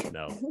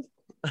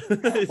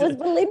 Was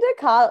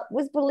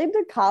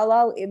Belinda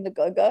Carlisle in the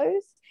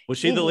Go-Go's? Was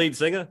she the lead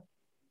singer?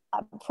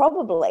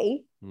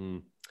 Probably.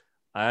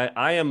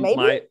 I am.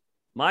 Maybe?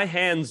 My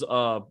hands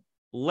are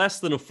less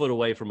than a foot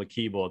away from a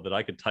keyboard that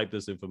I could type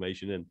this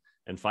information in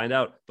and find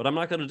out, but I'm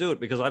not going to do it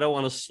because I don't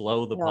want to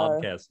slow the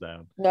podcast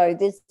down. No,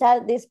 this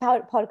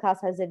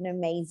podcast has an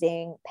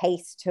amazing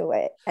pace to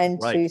it,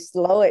 and to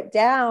slow it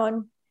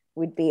down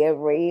would be a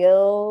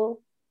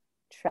real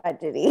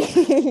tragedy.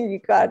 You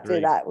can't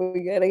do that. We're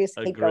going to just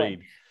keep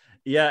going.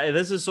 Yeah,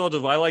 this is sort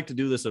of, I like to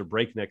do this at a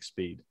breakneck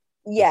speed.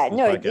 Yeah,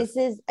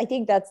 I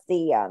think that's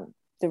the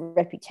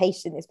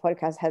reputation this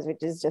podcast has,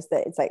 which is just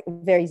that it's like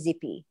very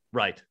zippy.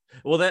 Right.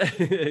 Well,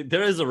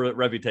 there is a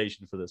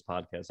reputation for this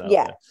podcast out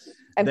there.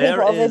 And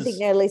people often think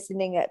they're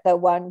listening at the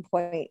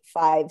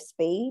 1.5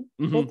 speed,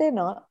 but they're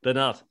not. They're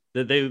not.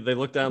 They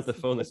look down at the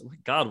phone. They say, "Oh my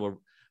God!"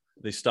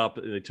 They stop.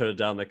 They turn it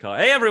down their car.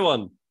 Hey,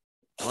 everyone!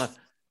 What?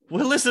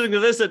 We're listening to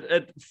this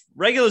at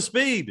regular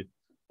speed.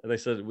 And they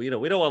said, we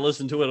don't want to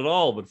listen to it at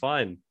all, but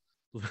fine.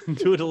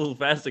 Do it a little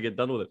faster, get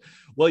done with it.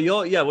 Well,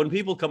 when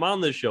people come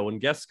on this show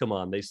and guests come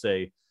on, they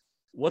say,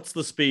 what's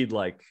the speed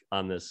like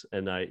on this?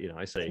 And I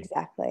say,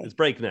 exactly. It's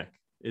breakneck.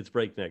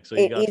 So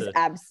it is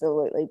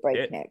absolutely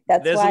breakneck.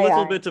 There's a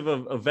little bit of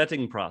a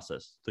vetting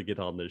process to get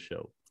on this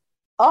show.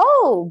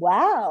 Oh,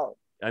 wow.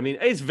 I mean,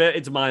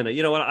 it's minor.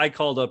 You know what? I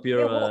called up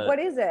your. What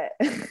is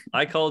it?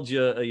 I called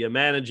your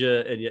manager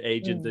and your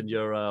agent and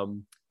your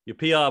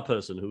PR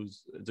person,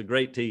 it's a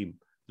great team.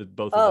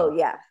 Both. Oh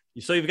yeah.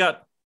 So you've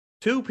got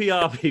two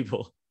PR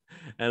people,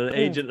 and an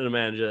agent and a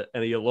manager,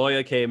 and your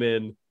lawyer came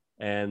in,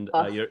 and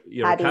your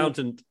Patty.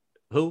 Accountant.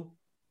 Who?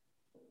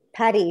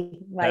 Patty,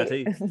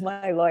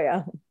 my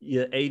lawyer.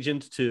 Your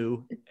agent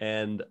too,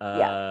 and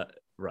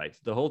right.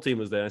 The whole team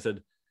was there. I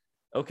said,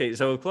 okay,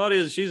 so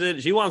Claudia,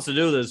 she wants to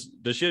do this.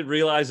 Does she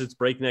realize it's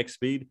breakneck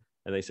speed?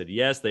 And they said,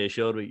 yes. They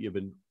assured me you've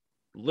been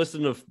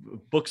listening to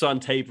books on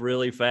tape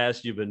really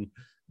fast. You've been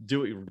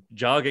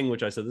jogging,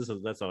 which I said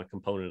that's not a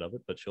component of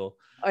it, but sure.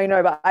 I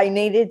know, but I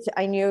needed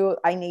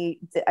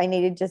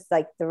just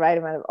like the right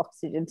amount of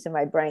oxygen to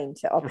my brain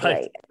to operate.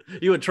 Right.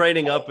 You were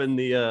training up in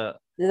the.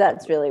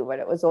 That's really what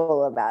it was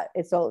all about.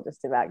 It's all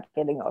just about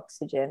getting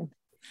oxygen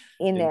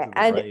in there.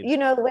 And brain. you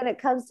know, when it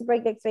comes to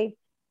breakneck speed,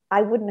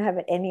 I wouldn't have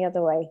it any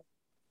other way.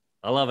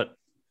 I love it.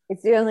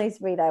 It's the only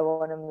speed I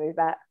want to move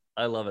at.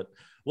 I love it.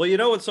 Well, you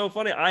know what's so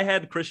funny? I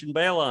had Christian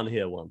Bale on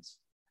here once,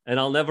 and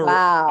I'll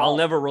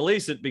never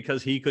release it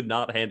because he could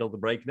not handle the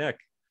breakneck.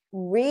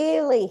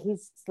 Really,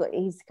 he's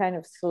kind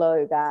of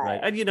slow guy.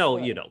 Right, and you know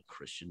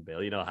Christian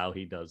Bale. You know how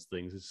he does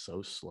things. It's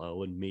so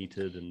slow and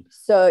metered, and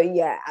so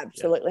yeah,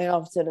 absolutely,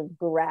 and sort of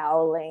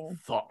growling,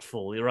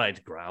 thoughtful. You're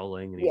right,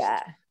 growling.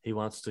 And he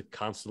wants to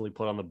constantly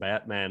put on the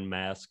Batman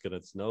mask, and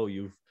it's no.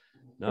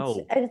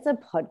 It's a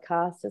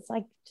podcast. It's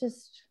like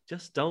just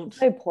don't.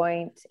 No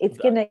point. It's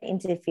going to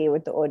interfere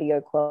with the audio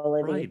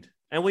quality. Right.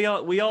 And we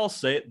all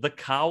say the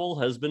cowl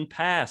has been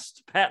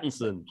passed.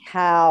 Pattinson.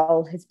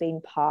 Cowl has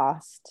been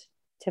passed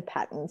to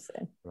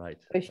Pattinson. Right.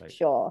 For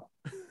sure.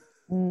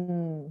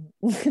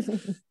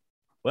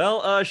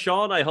 Well,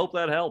 Sean, I hope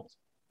that helped.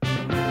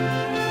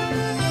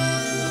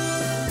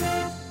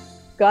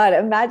 God,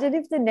 imagine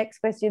if the next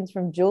question's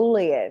from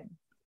Julian.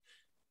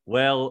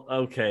 Well,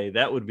 okay,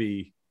 that would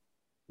be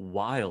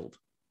wild.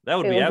 That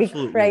would be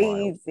absolutely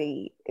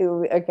crazy.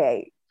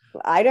 Okay.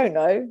 I don't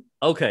know.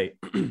 Okay.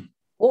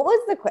 What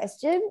was the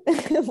question?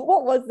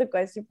 What was the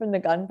question from the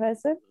gun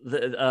person?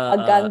 Are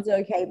guns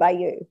okay by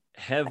you?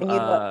 Have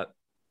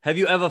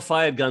you ever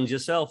fired guns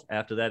yourself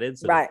after that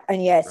incident? Right.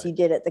 And yes, you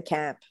did at the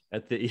camp.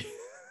 At the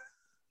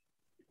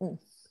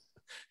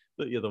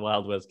the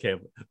Wild West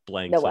camp.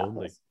 Blanks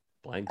only.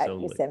 Blanks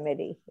only.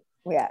 Yosemite.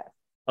 Yeah.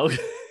 Okay.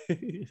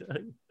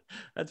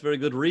 That's very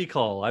good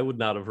recall. I would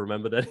not have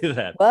remembered any of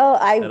that. Well,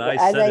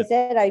 I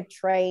said, I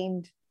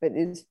trained for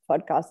this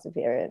podcast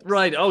appearance.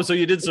 Right. Oh, so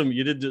you did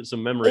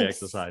some memory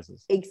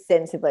exercises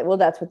extensively. Well,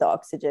 that's what the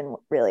oxygen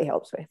really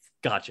helps with.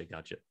 Gotcha.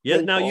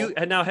 Yeah.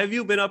 Now have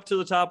you been up to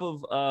the top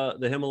of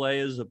the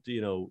Himalayas, up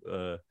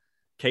to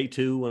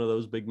K2, one of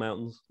those big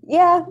mountains?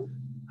 Yeah.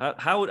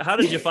 How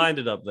did you find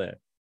it up there?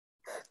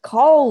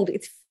 Cold.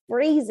 It's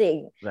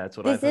freezing. That's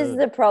what this is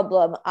the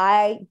problem.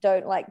 I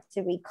don't like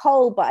to be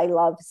cold, but I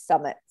love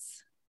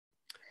summits.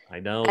 I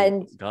know.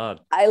 And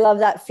God, I love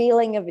that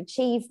feeling of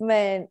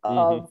achievement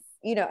of,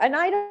 and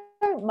I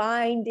don't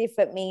mind if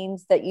it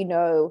means that,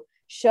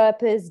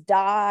 Sherpas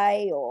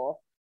die or,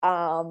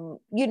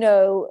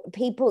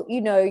 people,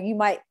 you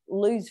might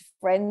lose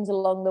friends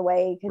along the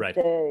way because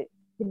the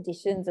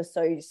conditions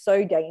are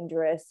so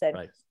dangerous.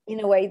 And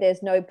in a way,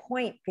 there's no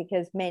point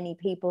because many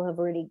people have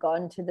already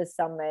gone to the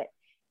summit.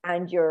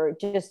 And you're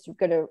just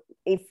gonna,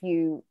 if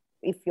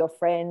your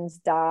friends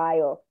die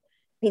or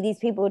these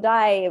people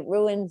die, it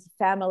ruins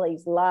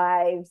families'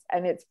 lives,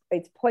 and it's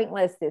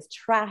pointless. There's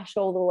trash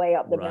all the way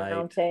up the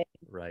mountain.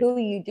 Right. Who are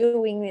you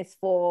doing this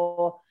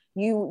for?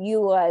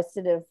 You are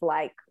sort of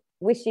like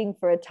wishing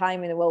for a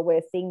time in the world where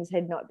things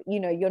had not.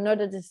 You're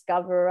not a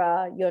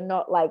discoverer. You're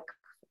not like,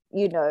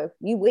 you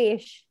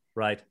wish.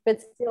 Right. But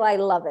still, I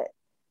love it.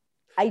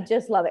 I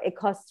just love it. It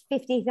costs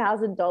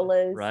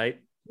 $50,000. Right.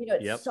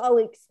 It's so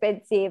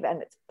expensive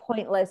and it's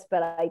pointless,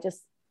 but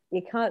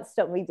you can't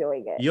stop me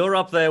doing it. You're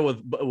up there with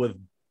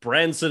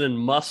Branson and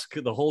Musk,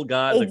 the whole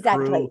guy, the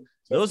crew.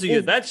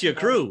 That's your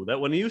crew.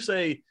 That when you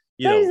say,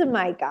 those are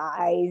my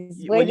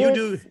guys. When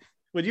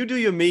you do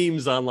your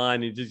memes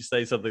online, you just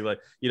say something like,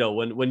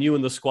 when you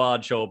and the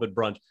squad show up at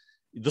brunch,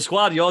 the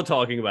squad you're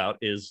talking about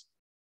is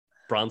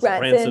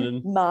Branson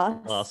and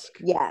Musk.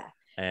 Yeah,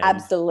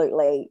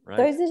 absolutely. Right.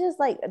 Those are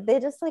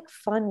they're just like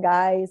fun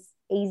guys.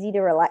 Easy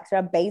to relax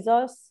around.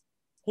 Bezos,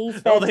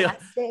 he's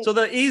fantastic. So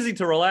they're easy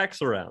to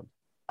relax around.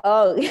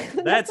 Oh,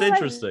 that's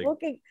interesting.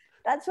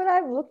 That's what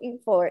I'm looking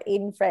for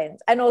in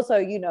friends, and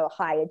also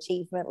high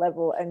achievement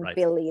level and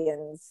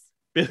billions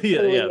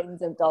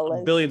of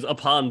dollars, billions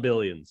upon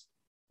billions.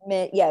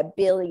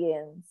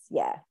 Billions.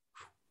 Yeah.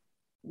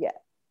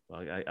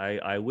 Well,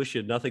 I wish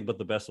you nothing but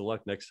the best of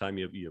luck next time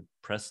you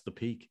press the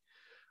peak.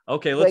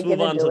 Okay, let's move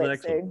on to the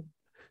next one.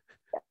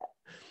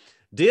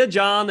 Dear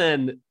John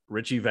and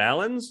Richie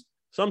Valens.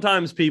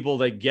 Sometimes people,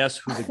 they guess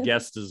who the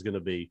guest is going to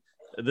be.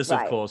 This,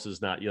 of course,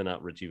 is not. You're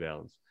not Richie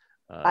Valens.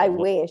 I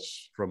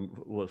wish. From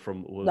La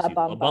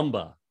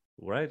Bamba,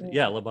 right?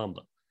 Yeah, La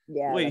Bamba.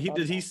 Yeah. Wait,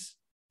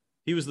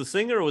 he was the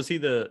singer, or was he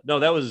the?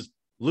 No, that was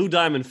Lou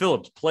Diamond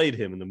Phillips played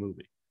him in the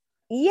movie.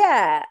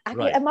 Yeah.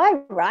 Am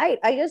I right?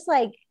 I just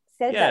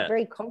said that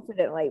very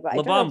confidently, but I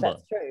don't know if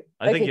that's true.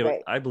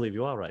 I believe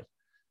you are right.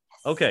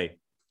 Yes. Okay,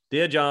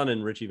 dear John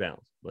and Richie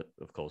Valens, but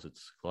of course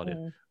it's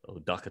Claudia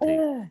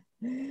O'Doherty.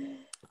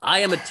 I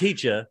am a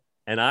teacher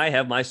and I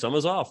have my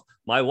summers off.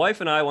 My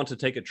wife and I want to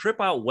take a trip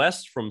out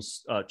west from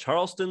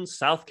Charleston,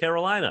 South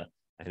Carolina.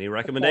 Any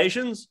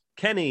recommendations?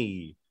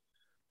 Kenny.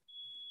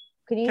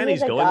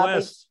 Kenny's going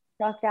west.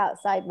 Truck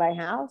outside my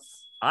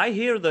house. I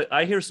hear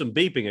some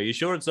beeping. Are you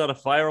sure it's not a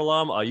fire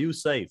alarm? Are you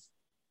safe?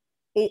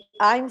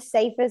 I'm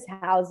safe as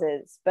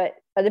houses, but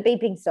the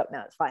beeping stopped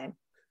now. It's fine.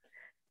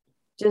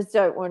 just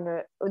don't want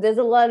to. There's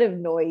a lot of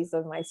noise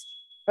on my.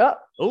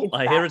 Oh,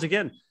 I hear it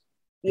again.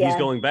 Yeah. He's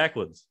going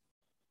backwards.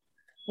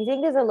 I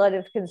think there's a lot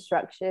of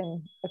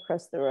construction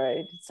across the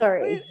road.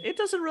 Sorry. It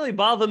doesn't really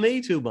bother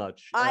me too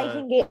much. I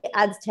think it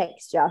adds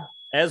texture.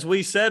 As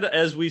we said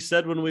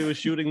when we were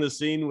shooting the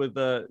scene with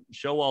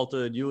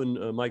Showalter and you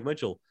and Mike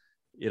Mitchell,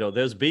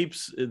 there's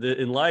beeps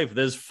in life.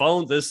 There's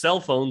phones. There's cell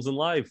phones in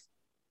life.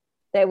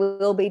 There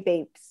will be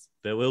beeps.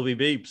 There will be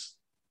beeps.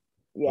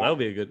 Yeah,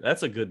 well,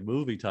 that's a good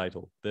movie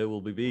title. There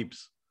will be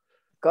beeps.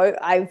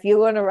 If you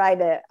want to write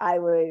it, I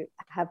would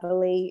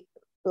happily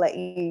let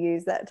you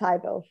use that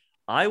title.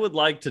 I would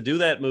like to do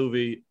that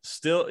movie.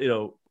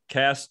 Still,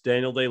 cast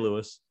Daniel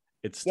Day-Lewis.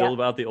 It's still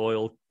about the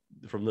oil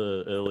from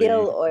the early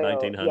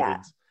 1900s.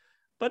 Yeah.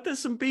 But there's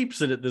some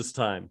beeps in it this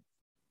time.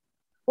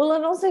 Well,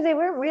 and also they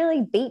weren't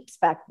really beeps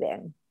back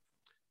then.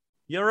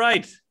 You're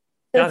right.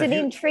 So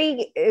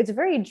it's a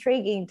very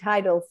intriguing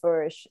title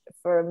for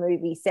a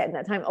movie set in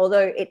that time.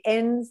 Although it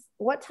ends,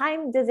 what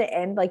time does it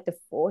end? Like the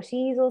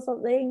 40s or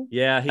something?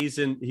 Yeah, he's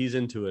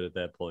into it at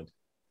that point.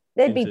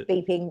 There'd be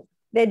beeping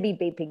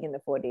in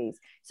the 40s.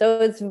 So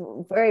it's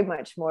very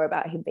much more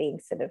about him being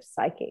sort of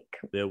psychic.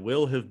 There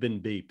will have been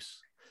beeps.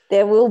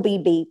 There will be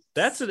beeps.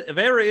 That's a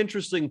very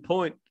interesting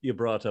point you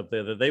brought up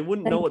there, that they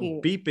wouldn't know what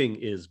beeping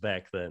is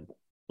back then.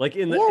 Like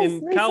in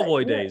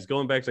cowboy days,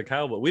 going back to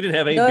cowboy, we didn't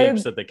have any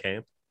beeps at the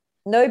camp.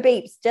 No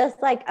beeps, just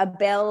like a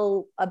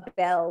bell,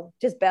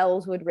 just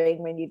bells would ring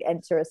when you'd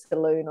enter a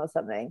saloon or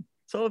something.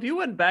 So if you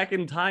went back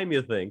in time,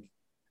 you think,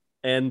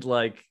 and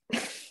like,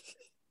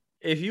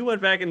 if you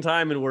went back in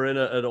time and were in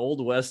an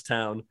old West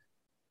town,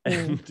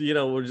 and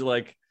we're just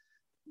like,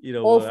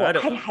 awful. I'd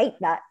hate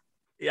that.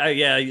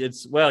 Yeah,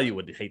 you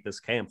would hate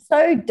this camp.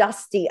 So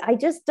dusty. I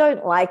just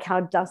don't like how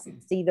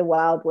dusty the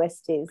Wild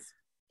West is.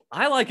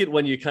 I like it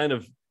when you kind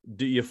of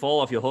you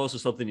fall off your horse or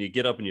something, you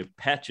get up and you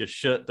pat your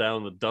shirt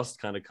down, the dust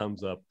kind of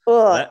comes up.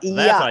 That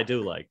I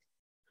do like.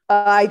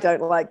 I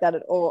don't like that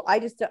at all. I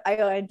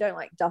don't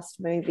like dust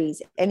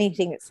movies.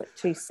 Anything that's like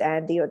too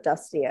sandy or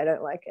dusty, I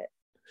don't like it.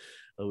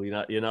 Oh,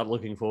 you're not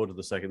looking forward to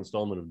the second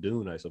installment of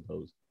Dune, I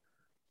suppose.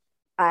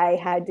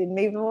 Didn't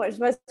even watch the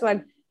first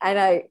one.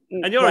 And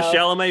you're a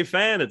Chalamet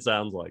fan, it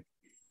sounds like.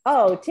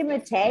 Oh,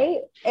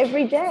 Timothée,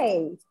 every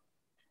day.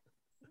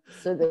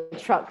 So the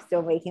truck's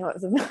still making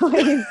lots of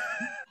noise.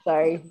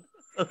 Sorry.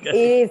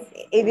 Okay.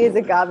 It is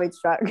a garbage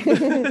truck.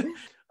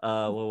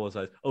 What was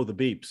I? Oh, the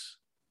beeps.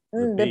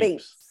 The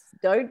beeps.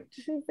 Don't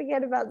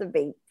forget about the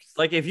beeps.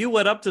 Like if you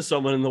went up to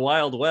someone in the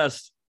Wild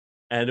West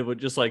and it would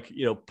just like,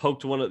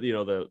 poked one of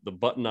the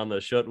button on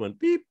the shirt and went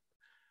beep,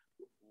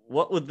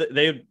 what would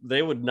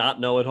they would not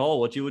know at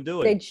all what you were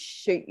doing. They'd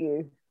shoot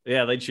you.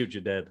 Yeah, they'd shoot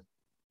you dead.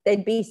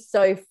 They'd be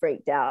so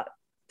freaked out.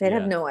 They'd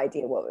have no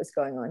idea what was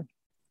going on.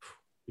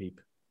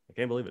 Beep. I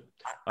can't believe it.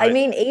 I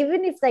mean,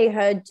 even if they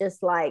heard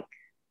just like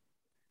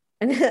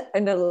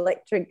an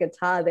electric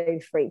guitar,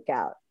 they'd freak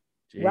out.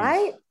 Jeez.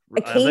 Right?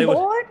 A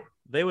keyboard?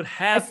 They would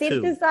have a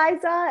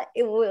synthesizer?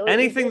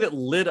 Anything that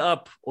lit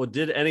up or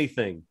did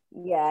anything.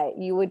 Yeah,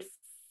 you would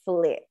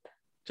flip.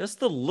 Just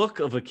the look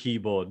of a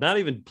keyboard, not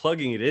even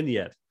plugging it in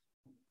yet.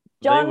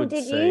 John,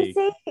 did you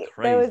see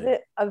there was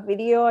a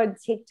video on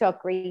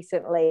TikTok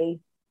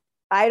recently?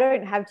 I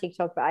don't have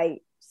TikTok, but I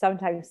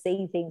sometimes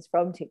see things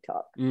from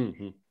TikTok.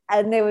 Mm-hmm.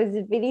 And there was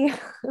a video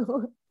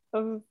of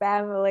a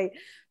family.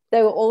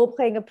 They were all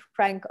playing a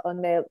prank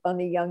on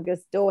the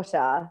youngest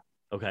daughter.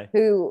 Okay.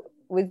 Who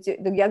was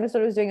the youngest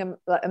daughter was doing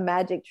a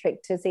magic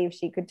trick to see if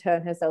she could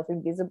turn herself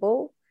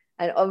invisible.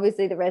 And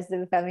obviously the rest of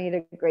the family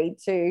had agreed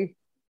to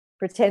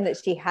pretend that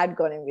she had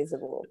gone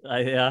invisible.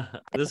 Yeah,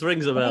 this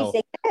rings a bell. Have you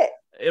seen it?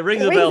 It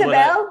rings a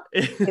bell.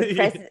 It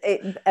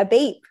presses a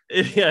beep.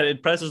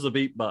 It presses the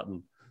beep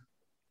button.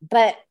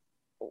 But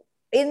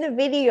in the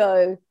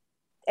video,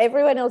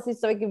 everyone else is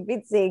so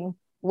convincing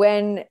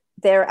when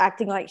they're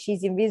acting like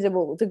she's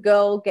invisible. The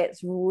girl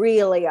gets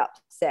really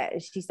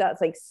upset. She starts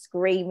like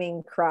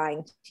screaming,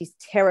 crying. She's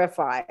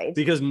terrified.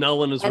 Because no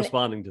one is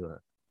responding to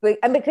her.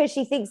 And because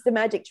she thinks the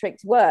magic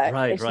tricks work.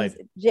 Right. She's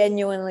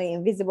genuinely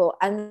invisible.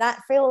 And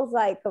that feels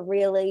like a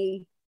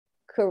really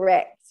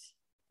correct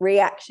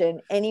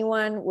reaction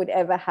anyone would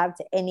ever have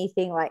to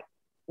anything like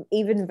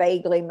even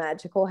vaguely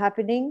magical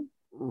happening.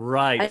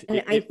 Right.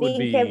 And I think would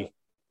be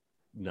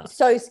nuts.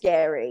 So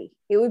scary.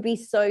 It would be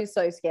so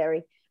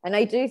scary. And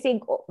I do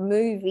think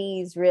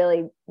movies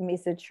really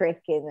miss a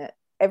trick in it.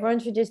 Everyone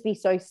should just be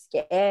so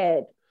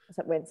scared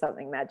when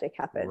something magic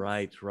happens.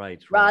 Right.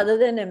 Rather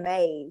than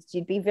amazed.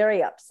 You'd be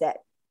very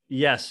upset.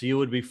 Yes, you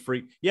would be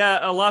freaked. Yeah,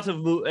 a lot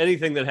of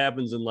anything that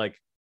happens in like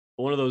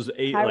one of those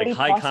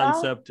high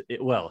concept.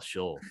 Well,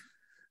 sure.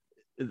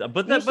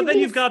 But then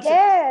you've got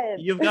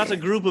a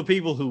group of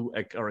people who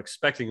are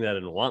expecting that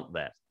and want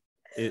that.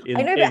 I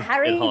know, but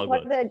Harry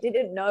Potter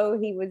didn't know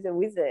he was a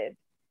wizard.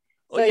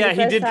 So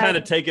he did kind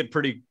of take it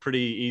pretty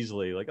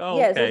easily. Like, oh,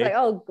 okay. So it's like,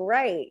 oh,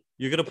 great.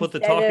 You're gonna put the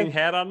talking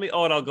hat on me?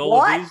 Oh, and I'll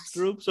go with these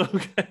groups.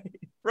 Okay,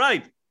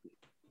 right.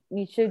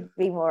 You should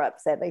be more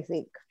upset, I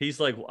think. He's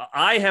like,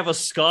 I have a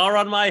scar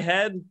on my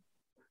head.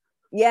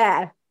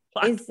 Yeah.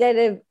 Instead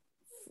of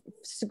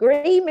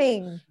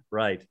screaming.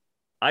 Right.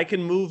 I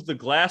can move the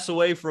glass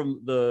away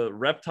from the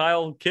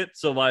reptile kit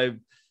so my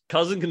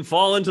cousin can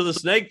fall into the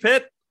snake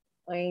pit.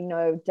 I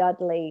know,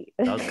 Dudley.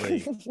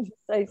 Dudley.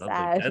 So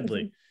sad.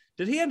 Deadly.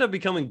 Did he end up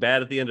becoming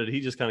bad at the end, or did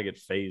he just kind of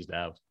get phased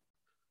out?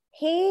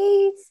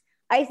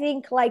 I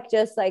think like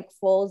just like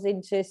falls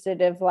into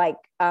sort of like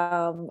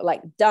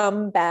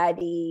dumb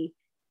baddie,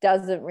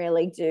 doesn't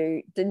really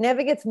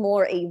never gets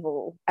more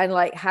evil, and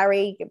like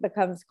Harry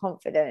becomes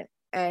confident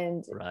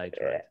and right.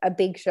 a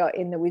big shot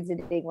in the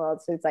wizarding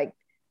world. So it's like,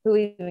 who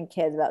even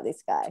cares about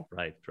this guy?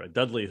 Right.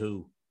 Dudley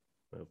who?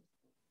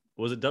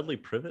 Was it Dudley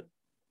Privet?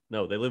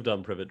 No, they lived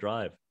on Privet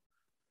Drive.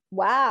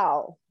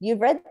 Wow,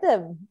 you've read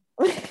them.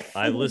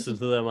 I've listened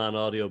to them on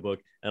audiobook,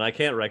 and I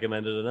can't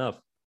recommend it enough.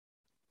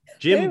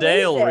 Jim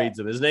Dale reads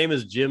them. His name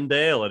is Jim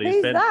Dale, and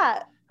Who's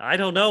that? I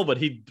don't know, but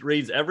he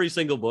reads every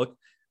single book,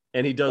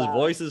 and he does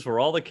voices for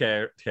all the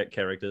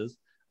characters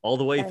all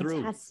the way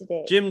through.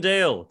 Jim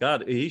Dale,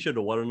 God, he should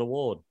have won an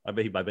award. I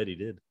bet he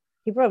did.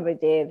 He probably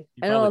did.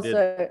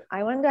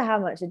 I wonder how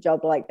much a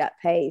job like that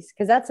pays,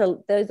 because that's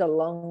a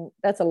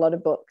lot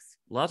of books.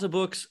 Lots of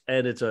books,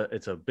 and it's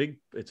a big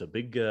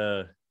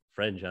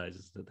franchise,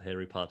 isn't it?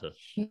 Harry Potter.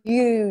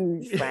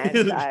 Huge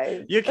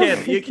franchise. you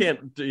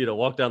can't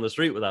walk down the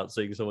street without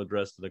seeing someone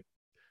dressed in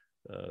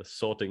a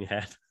sorting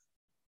hat.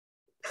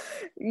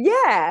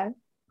 Yeah,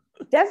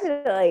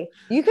 definitely.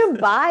 You can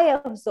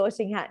buy a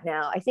sorting hat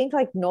now. I think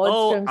like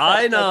Nordstrom. Oh,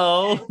 I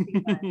know.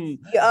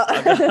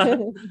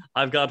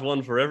 I've got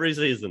one for every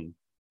season.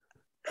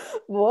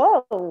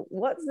 Whoa,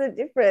 what's the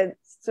difference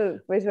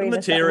between the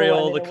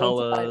material, the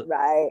color?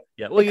 Right.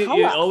 Yeah. Well,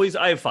 you always.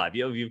 I have 5.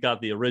 You've got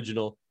the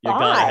original. You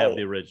gotta have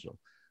the original.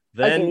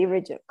 Then the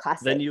original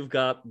classic. Then you've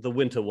got the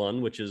winter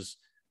one, which is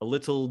a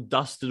little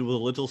dusted with a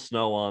little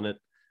snow on it.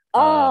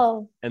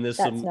 And there's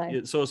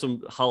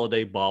some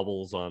holiday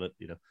baubles on it,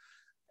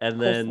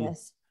 And then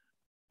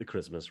the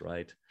Christmas,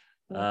 right?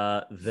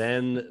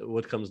 Then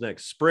what comes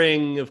next?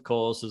 Spring, of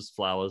course, is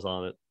flowers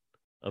on it.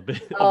 A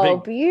big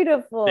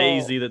beautiful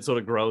daisy that sort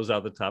of grows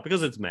out the top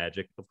because it's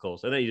magic, of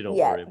course, and then you don't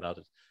worry about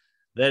it.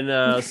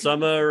 Then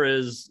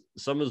summer's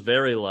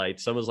very light.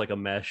 Summer's like a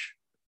mesh.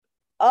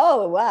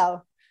 Oh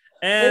wow!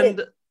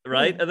 And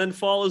and then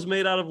fall is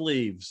made out of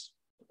leaves.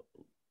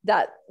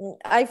 That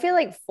I feel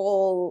like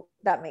fall,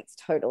 that makes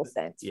total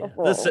sense. Yeah,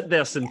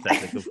 they're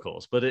synthetic, of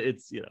course, but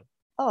it's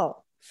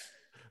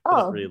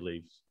not real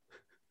leaves.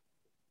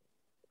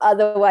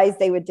 Otherwise,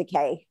 they would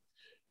decay.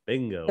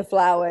 Bingo. The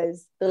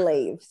flowers, the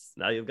leaves.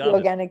 Now you've got the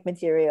organic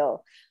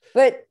material.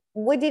 But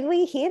did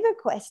we hear the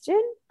question?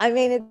 I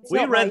mean,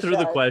 we read through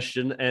the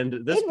question,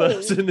 and this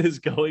person is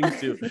going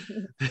to.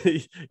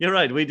 You're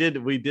right. We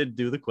did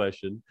do the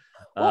question.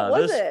 What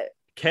was it?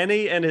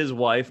 Kenny and his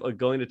wife are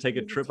going to take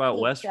a trip out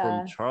west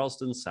from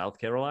Charleston, South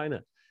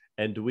Carolina.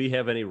 And do we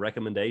have any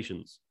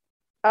recommendations?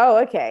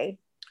 Oh, okay.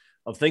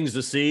 Of things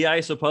to see,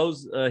 I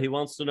suppose he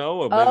wants to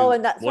know, or maybe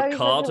and that's what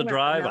car to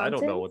drive. I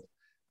don't know what.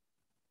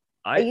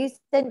 Are you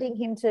sending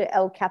him to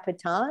El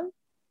Capitan?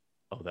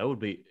 Oh, that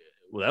would be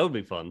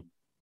fun.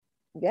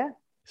 Yeah.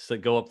 So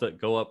go up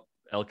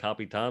El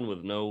Capitan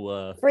with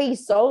no free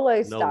solo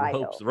no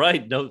style. Ropes.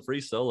 Right, no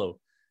free solo.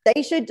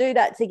 They should do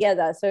that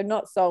together, so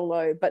not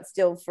solo, but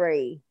still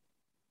free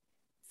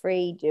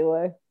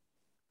duo.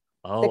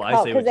 Oh,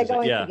 I see. Because they're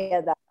going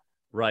together.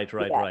 Right.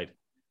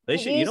 They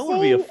should. You know what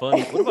would be a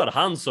fun? What about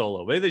Han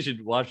Solo? Maybe they should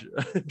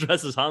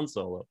dress as Han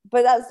Solo.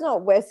 But that's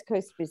not West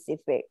Coast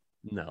specific.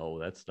 No,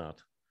 that's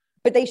not.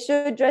 But they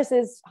should dress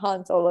as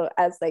Han Solo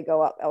as they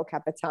go up El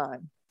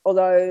Capitan.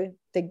 Although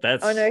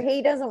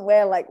he doesn't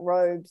wear like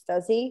robes,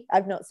 does he?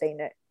 I've not seen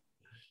it.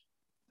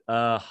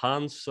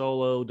 Han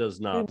Solo does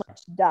not. Too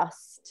much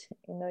dust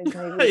in those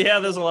movies. Yeah,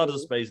 there's a lot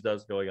of space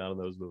dust going on in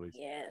those movies.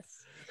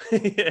 Yes.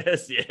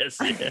 yes.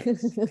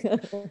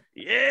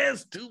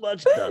 Yes, too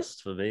much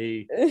dust for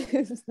me.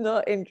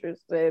 Not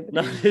interested.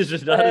 Not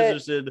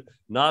interested.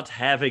 Not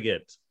having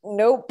it.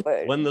 Nope.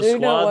 When the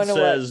squad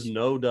says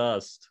no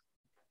dust.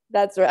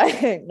 That's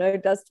right. No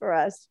dust for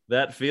us.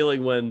 That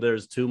feeling when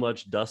there's too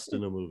much dust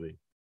in a movie.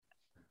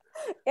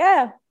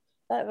 Yeah.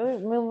 That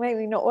will make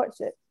me not watch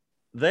it.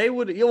 They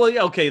would. Well,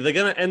 yeah, okay. They're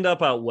going to end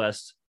up out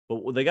west,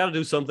 but they got to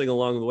do something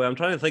along the way. I'm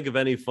trying to think of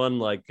any fun,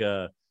 like,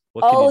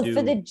 what can you do?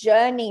 For the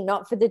journey,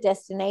 not for the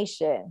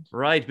destination.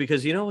 Right.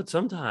 Because you know what?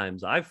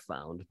 Sometimes I've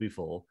found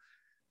before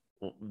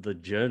the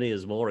journey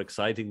is more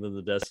exciting than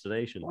the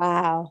destination.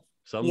 Wow.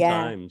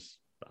 Sometimes.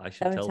 Yeah. I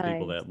should tell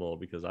people that more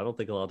because I don't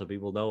think a lot of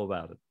people know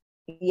about it.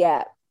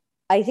 Yeah,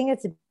 I think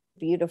it's a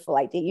beautiful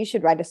idea. You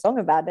should write a song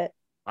about it.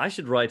 I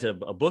should write a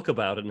book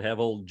about it and have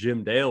old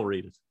Jim Dale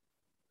read it.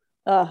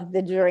 Oh,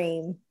 the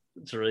dream.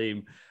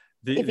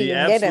 The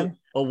absolute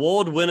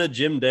award winner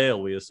Jim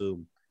Dale, we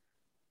assume.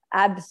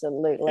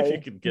 Absolutely. If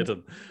you could get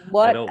him.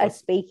 What a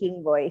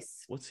speaking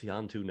voice. What's he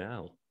on to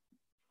now?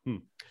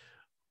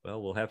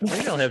 Well,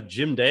 maybe I'll have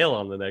Jim Dale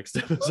on the next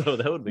episode.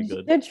 That would be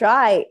good. Good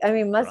try. I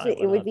mean,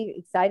 it would be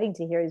exciting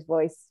to hear his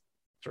voice.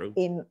 True.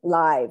 In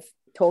live,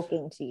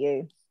 talking to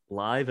you.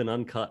 Live and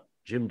uncut,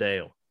 Jim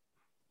Dale.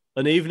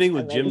 An evening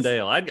with Jim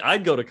Dale.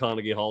 I'd go to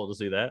Carnegie Hall to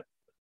see that.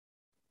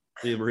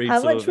 Read How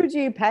some much of it. would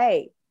you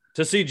pay?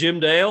 To see Jim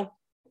Dale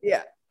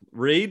Yeah.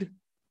 read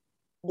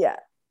Yeah.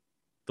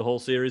 the whole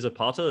series of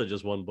Potter, or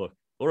just one book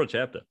or a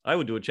chapter? I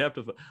would do a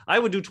chapter. I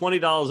would do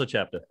 $20 a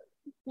chapter.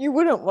 You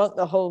wouldn't want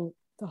the whole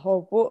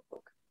book.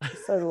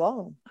 It's so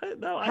long.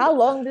 How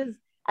long does,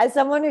 as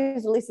someone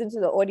who's listened to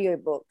the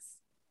audiobooks,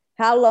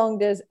 how long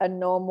does a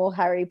normal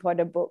Harry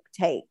Potter book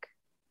take?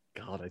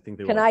 God, I think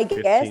they were Can like I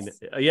 15. guess?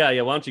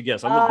 Yeah. Why don't you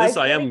guess?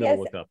 I am going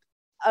to look up.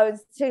 Oh,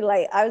 it's too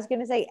late. I was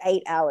going to say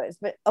 8 hours,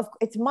 but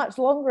it's much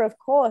longer, of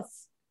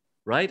course.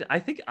 Right? I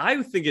think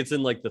it's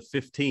in like the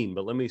 15,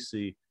 but let me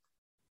see.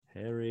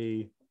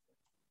 Harry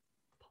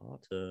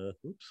Potter.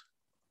 Oops.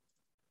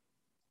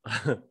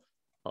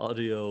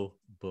 Audio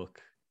book.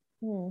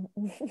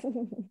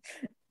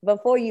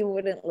 Before you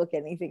wouldn't look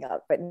anything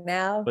up, but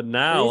now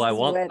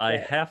I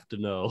have to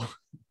know.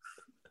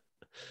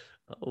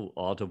 Oh,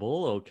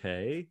 Audible,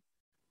 okay.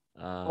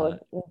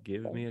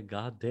 Give me a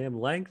goddamn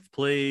length,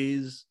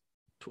 please.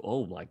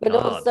 Oh my God. But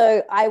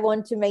also, I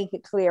want to make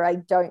it clear I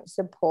don't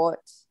support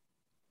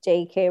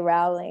J.K.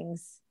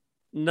 Rowling's.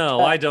 No,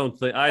 I don't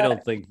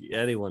think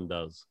anyone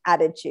does.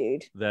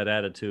 Attitude. That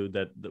attitude,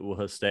 that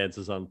her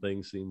stances on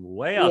things seem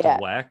way out of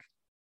whack.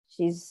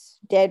 She's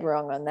dead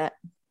wrong on that.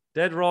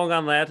 Dead wrong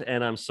on that,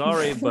 and I'm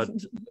sorry, but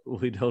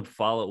we don't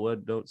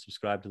don't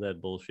subscribe to that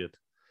bullshit.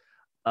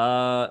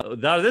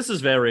 Now this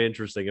is very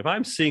interesting. If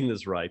I'm seeing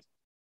this right,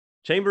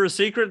 Chamber of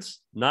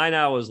Secrets, 9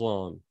 hours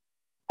long.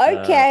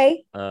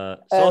 Okay.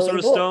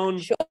 Sorcerer's Stone,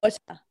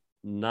 shorter.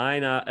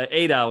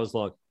 8 hours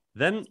long.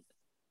 Then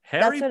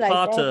Harry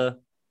Potter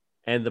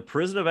and the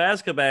Prison of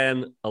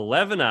Azkaban,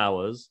 11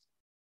 hours.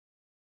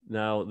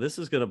 Now, this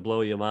is going to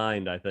blow your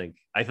mind, I think.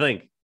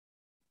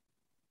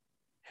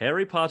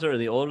 Harry Potter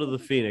and the Order of the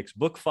Phoenix,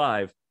 Book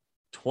 5,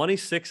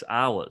 26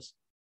 hours.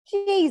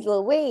 Jeez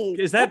Louise.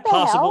 Is that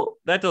possible?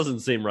 That doesn't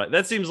seem right.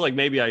 That seems like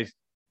maybe I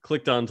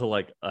clicked onto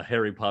like a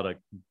Harry Potter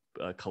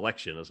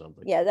collection or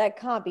something. Yeah, that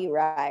can't be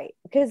right.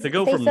 Because to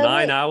go from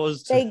 9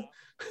 hours to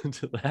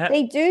that.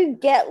 They do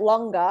get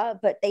longer,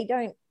 but I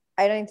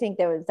don't think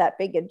there was that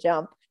big a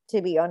jump,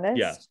 to be honest.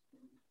 Yeah,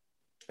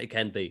 it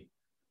can be.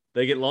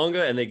 They get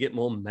longer and they get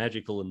more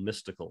magical and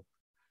mystical.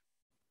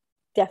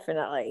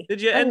 Definitely.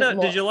 Did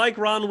you like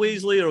Ron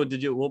Weasley, or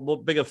did you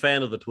what big a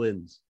fan of the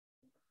twins?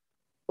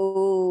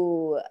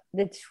 Oh,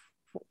 the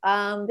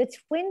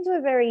twins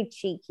were very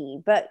cheeky,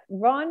 but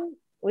Ron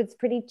was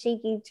pretty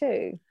cheeky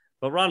too.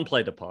 But Ron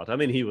played a part. I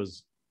mean, he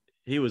was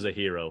a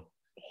hero.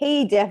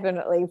 He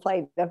definitely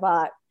played the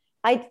part.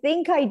 I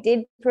think I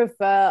did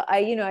prefer.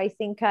 I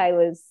think I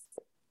was,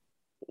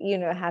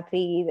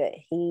 happy that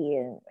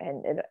he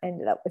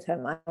ended up with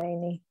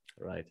Hermione.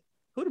 Right.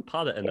 Who did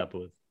Potter end up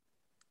with?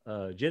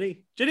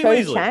 Ginny Cho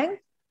Weasley. Chang?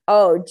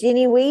 Oh,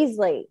 Ginny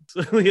Weasley.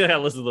 Yeah,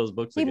 listen to those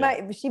books. She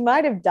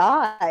might have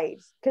died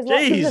because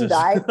Watson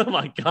died. Oh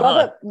my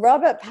God.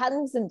 Robert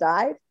Pattinson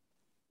died.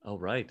 Oh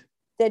right.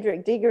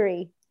 Cedric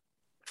Diggory.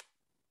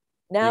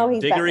 Now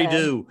he's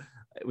Diggory-doo.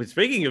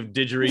 Speaking of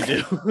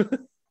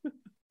didgeridoo,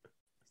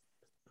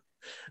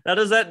 now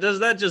does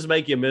that just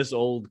make you miss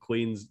old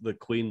the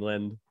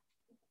Queensland?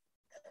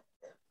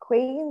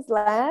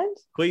 Queensland,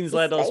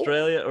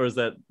 Australia, or is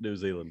that New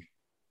Zealand?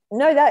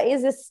 No, that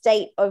is a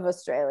state of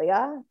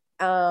Australia.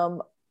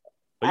 But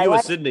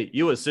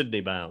you were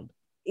Sydney bound.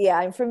 Yeah,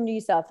 I'm from New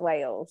South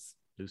Wales.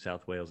 New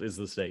South Wales is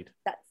the state.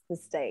 That's the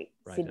state.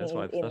 Right. Sydney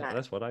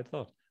That's what I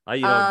thought.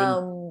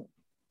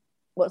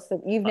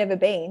 You've never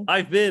been?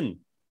 I've been.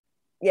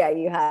 Yeah,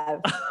 you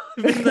have.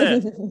 I've been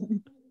there.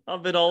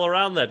 I've been all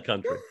around that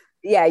country.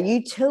 Yeah,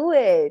 you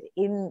toured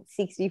in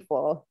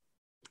 64.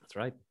 That's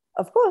right.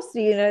 Of course.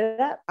 Do you know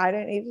that? I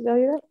don't need to tell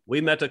you that.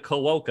 We met a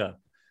Kowoka.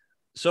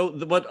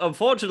 But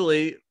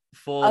unfortunately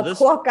for this...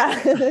 A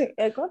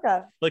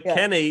quokka. But yeah.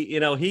 Kenny,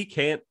 he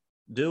can't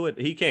do it.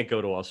 He can't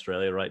go to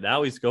Australia right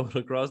now. He's going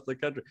across the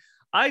country.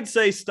 I'd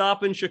say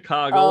stop in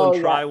Chicago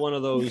and try one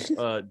of those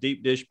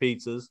deep dish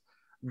pizzas.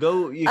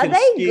 Are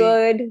they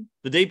good?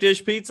 The deep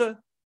dish pizza?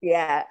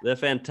 Yeah. They're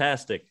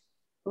fantastic.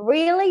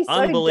 Really? So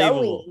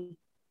unbelievable. Doughy.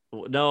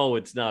 No,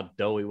 it's not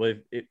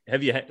doughy.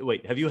 Have you had?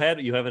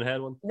 You haven't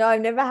had one? No, I've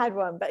never had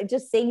one, but it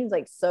just seems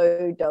like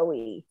so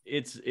doughy.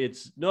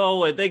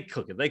 No, they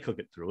cook it. They cook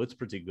it through. It's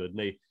pretty good.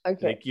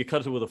 And you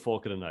cut it with a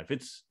fork and a knife.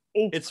 It's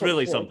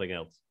really good. Something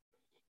else.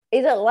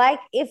 Is it like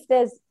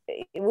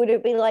would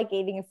it be like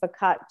eating a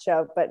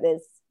focaccia, but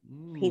there's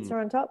pizza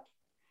on top?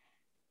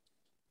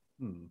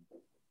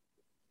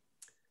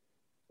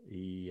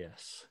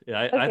 Yes.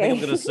 Yeah, I think I'm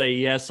going to say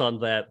yes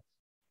on that,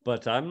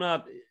 but I'm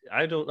not.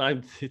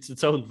 It's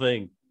its own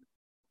thing.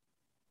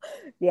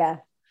 Yeah,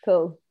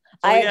 cool.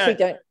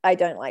 I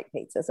don't like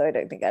pizza, so I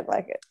don't think I'd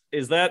like it.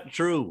 Is that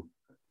true?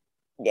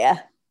 Yeah.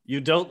 You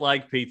don't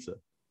like pizza?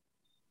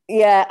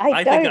 Yeah,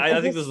 I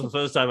think this is the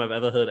first time I've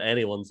ever heard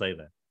anyone say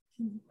that.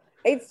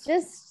 It's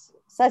just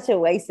such a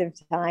waste of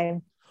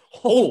time.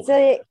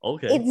 Okay.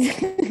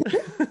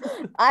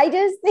 I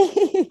just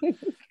think.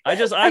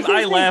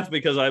 I laugh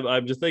because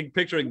I'm just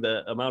picturing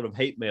the amount of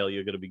hate mail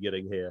you're going to be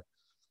getting here.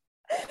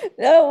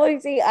 No, well,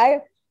 see,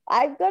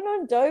 I've gone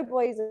on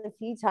Doughboys a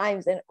few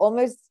times, and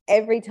almost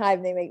every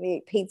time they make me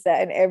eat pizza,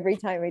 and every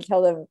time I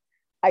tell them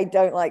I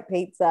don't like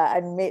pizza,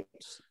 and Mitch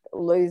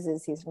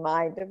loses his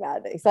mind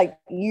about it. It's like,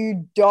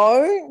 you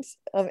don't,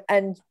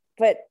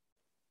 but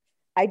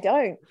I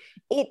don't.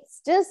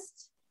 It's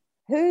just,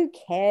 who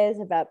cares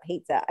about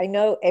pizza? I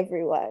know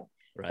everyone,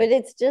 Right. but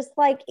it's just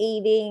like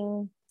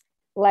eating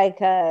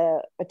like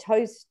a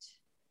toast,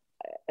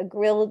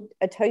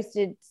 a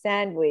toasted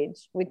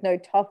sandwich with no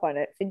top on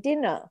it for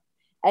dinner.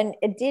 And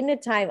at dinner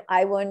time,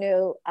 I want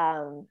to,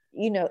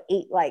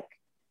 eat like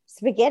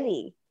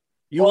spaghetti.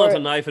 You want a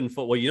knife and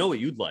fork. Well, you know what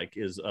you'd like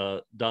is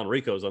Don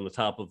Rico's on the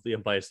top of the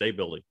Empire State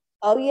Building.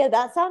 Oh, yeah,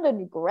 that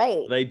sounded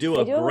great. They do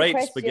a great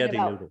spaghetti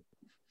noodle.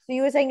 So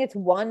you were saying it's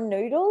one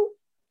noodle?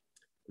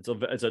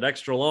 It's an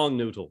extra long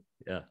noodle.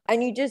 Yeah.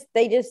 And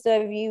they just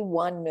serve you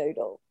one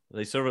noodle.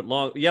 They serve it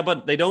long. Yeah,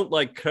 but they don't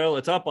like curl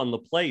it up on the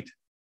plate.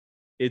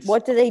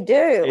 What do they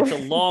do? It's a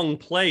long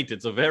plate.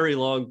 It's a very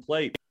long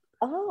plate.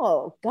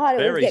 Oh, God,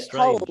 it would get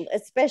cold,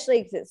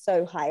 especially because it's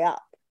so high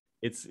up.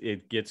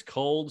 It gets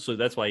cold, so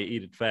that's why you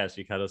eat it fast.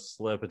 You kind of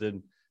slurp it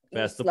in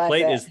fast. The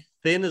plate is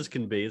thin as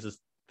can be. It's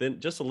thin,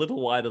 just a little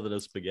wider than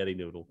a spaghetti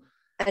noodle.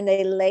 And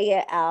they lay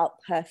it out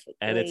perfectly.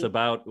 And it's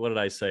about, what did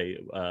I say?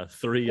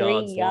 3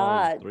 yards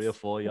long, 3 or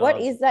 4 yards. What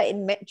is that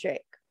in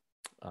metric?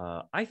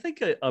 I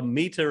think a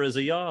meter is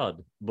a yard,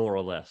 more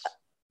or less.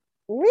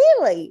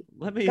 Really?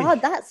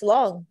 God, that's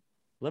long.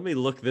 Let me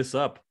look this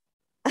up.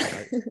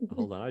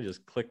 Hold on, I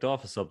just clicked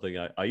off of something.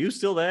 Are you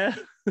still there?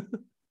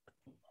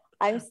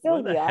 I'm still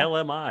here. Where the hell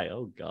am I?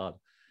 Oh, God.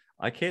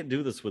 I can't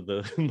do this with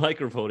the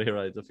microphone here.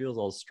 It feels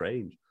all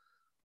strange.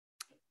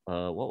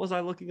 What was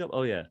I looking up?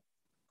 Oh, yeah.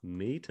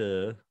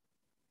 Meter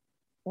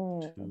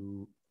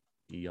to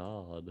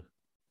yard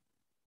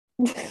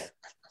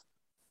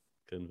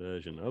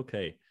conversion.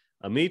 Okay.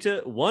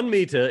 1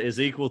 meter is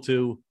equal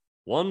to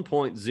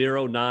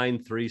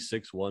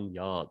 1.09361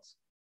 yards.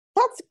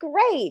 That's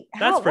great.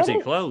 That's pretty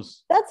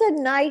close. That's a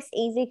nice,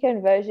 easy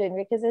conversion,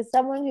 because as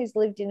someone who's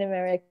lived in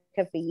America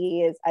for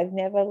years, I've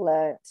never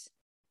learnt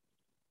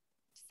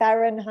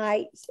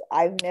Fahrenheit.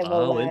 I've never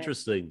learnt. Oh,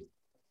 interesting.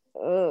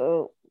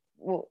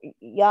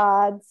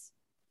 Yards,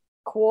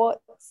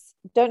 quarts.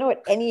 Don't know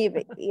what any of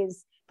it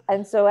is.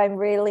 And so I'm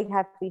really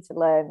happy to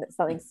learn that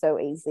something's so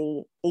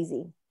easy.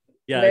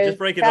 Yeah, just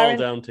break it all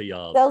down to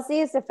yards.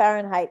 Celsius to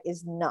Fahrenheit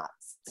is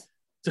nuts.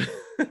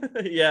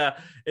 Yeah,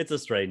 it's a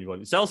strange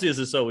one. Celsius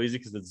is so easy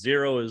because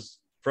 0 is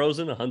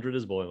frozen, 100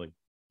 is boiling.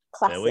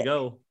 Classic. There we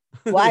go.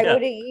 Why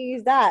wouldn't you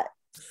use that?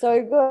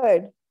 So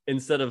good.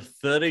 Instead of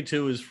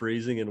 32 is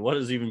freezing, and what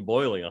is even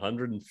boiling?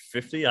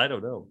 150? I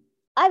don't know.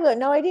 I've got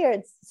no idea.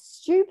 It's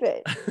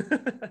stupid.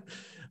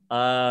 Yeah,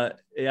 I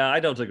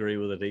don't agree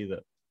with it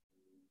either.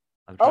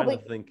 I'm trying to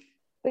think.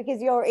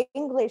 Because you're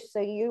English, so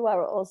you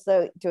are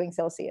also doing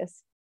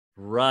Celsius.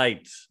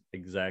 Right,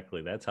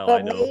 exactly. That's how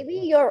I know. But maybe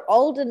you're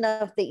old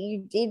enough that you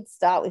did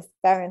start with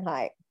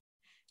Fahrenheit.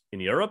 In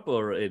Europe,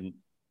 or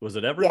was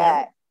it everywhere?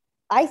 Yeah,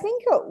 I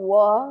think it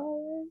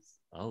was.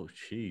 Oh,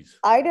 jeez.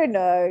 I don't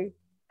know.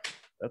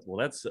 That's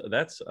lunacy.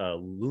 That's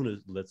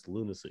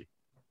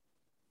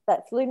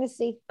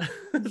lunacy.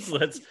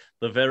 That's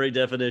the very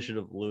definition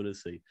of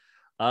lunacy.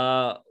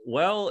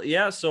 Well,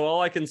 yeah. So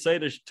all I can say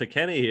to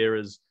Kenny here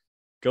is,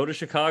 go to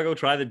Chicago,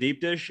 try the deep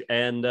dish,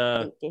 and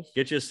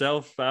get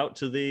yourself out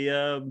to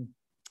the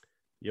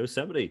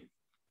Yosemite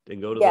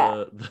and go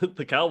to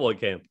the cowboy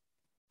camp.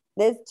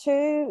 There's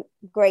 2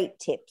 great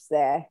tips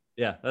there.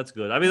 Yeah, that's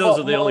good. I mean, those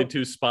are the only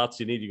 2 spots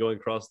you need. You're going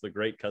across the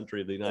great country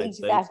of the United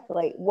States.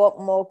 Exactly. What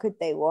more could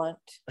they want?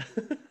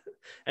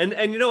 and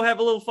have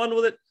a little fun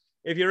with it.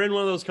 If you're in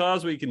one of those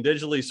cars where you can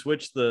digitally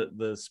switch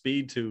the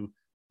speed to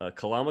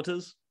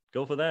kilometers,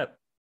 go for that.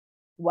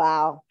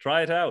 Wow.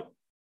 Try it out.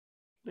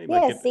 You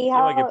might get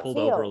pulled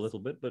over a little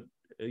bit, but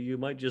you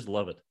might just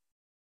love it.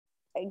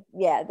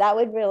 Yeah, that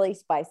would really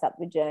spice up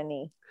the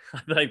journey.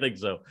 I think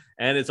so.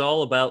 And it's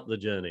all about the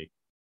journey,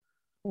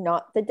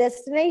 not the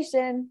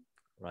destination.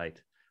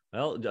 Right.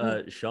 Well,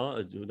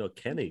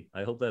 Kenny,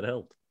 I hope that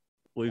helped.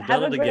 We've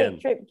done it again. Have a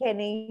great trip,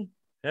 Kenny.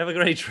 Have a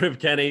great trip,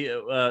 Kenny.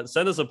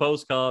 Send us a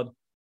postcard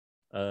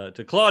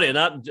to Claudia,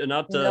 not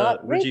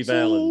Richie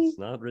Valens.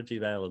 Not Richie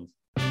Valens.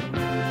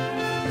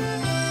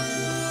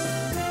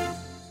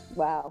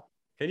 Wow.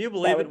 Can you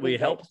believe it? We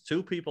helped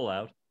 2 people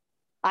out.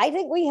 I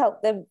think we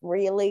helped them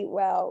really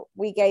well.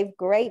 We gave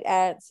great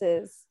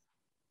answers.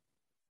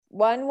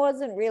 One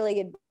wasn't really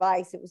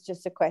advice. It was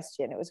just a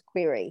question. It was a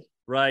query.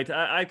 Right.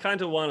 I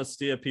kind of want to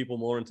steer people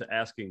more into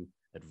asking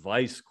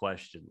advice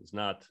questions,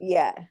 not,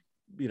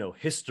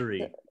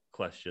 history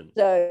questions.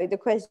 So the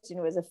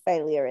question was a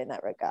failure in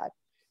that regard.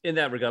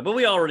 But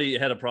we already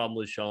had a problem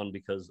with Sean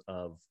because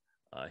of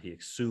he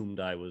assumed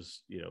I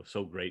was,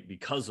 so great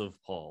because of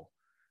Paul.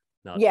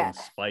 Not in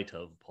spite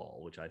of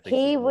Paul, which I think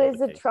he was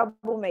a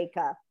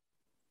troublemaker.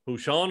 Who,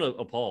 Sean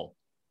or Paul?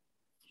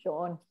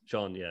 Sean,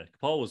 yeah.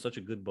 Paul was such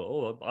a good boy.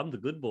 Oh, I'm the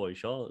good boy,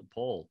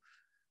 Paul.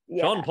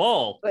 Yeah. Sean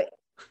Paul.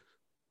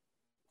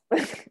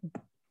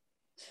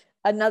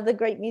 Another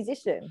great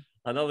musician.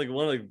 Another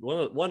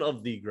one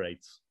of the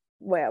greats.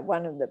 well,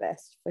 one of the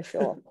best for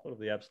sure. One of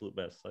the absolute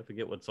best. I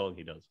forget what song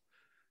he does.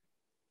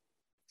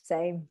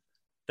 Same.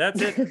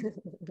 That's it.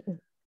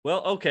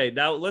 Well, okay.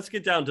 Now let's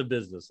get down to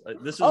business.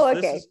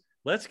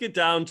 Let's get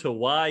down to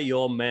why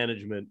your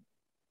management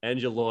and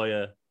your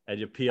lawyer and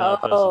your PR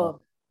person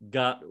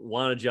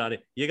wanted Johnny.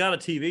 You got a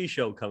TV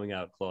show coming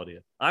out, Claudia.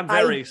 I'm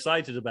very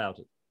excited about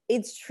it.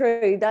 It's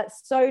true.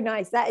 That's so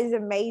nice. That is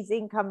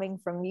amazing coming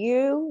from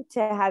you to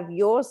have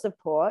your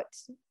support.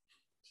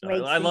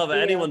 I love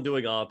anyone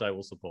doing art I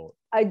will support.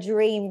 A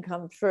dream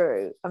come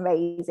true.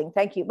 Amazing.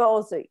 Thank you. But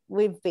also,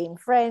 we've been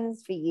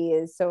friends for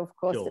years, so of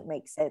course it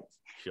makes sense.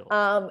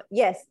 Sure.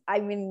 Yes,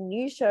 I'm in a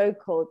new show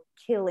called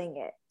Killing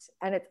It,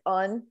 and it's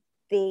on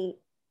the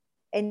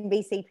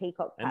NBC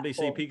Peacock platform.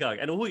 NBC Peacock.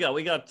 And who we got?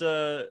 We got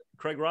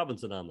Craig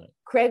Robinson on there.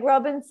 Craig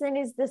Robinson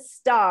is the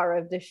star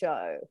of the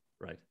show.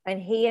 Right.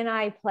 And he and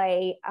I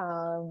play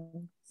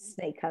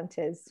snake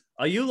hunters.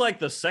 Are you like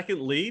the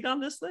second lead on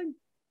this thing?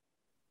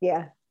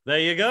 Yeah. There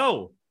you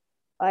go.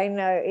 I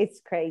know,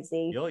 it's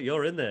crazy.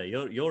 You're in there.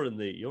 You're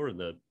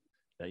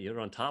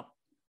on top.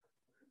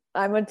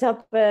 I'm on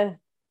top of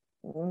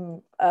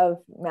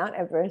Mount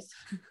Everest.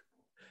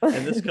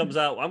 And this comes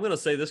out, I'm going to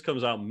say this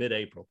comes out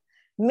mid-April.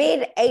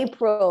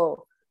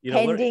 Mid-April,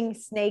 pending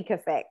snake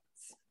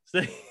effects.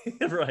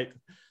 Right.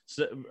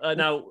 So,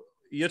 now,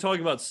 you're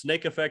talking about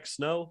snake effect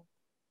snow?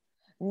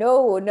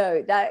 No,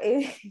 that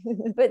is,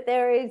 but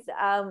there is,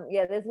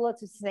 there's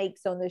lots of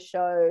snakes on the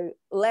show,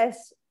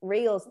 less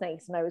real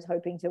snakes than I was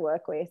hoping to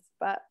work with,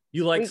 but.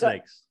 You like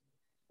snakes?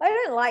 I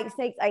don't like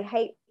snakes. I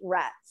hate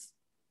rats.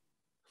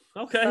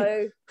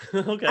 Okay. So,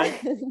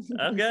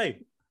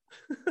 okay.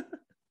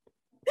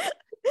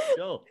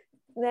 Sure.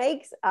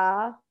 Snakes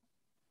are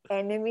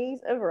enemies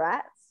of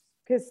rats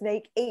because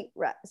snakes eat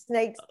rats.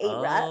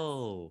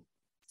 Oh.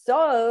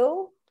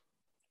 So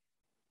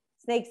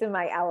snakes are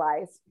my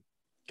allies.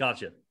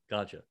 Gotcha.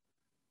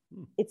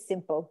 It's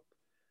simple.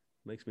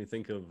 Makes me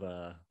think of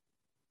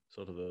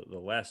sort of the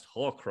last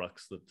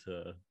Horcrux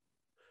that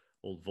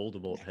old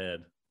Voldemort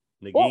had.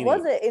 Nagini. What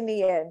was it in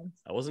the end?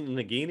 I wasn't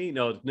Nagini?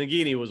 No,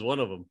 Nagini was one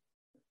of them.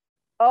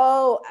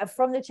 Oh,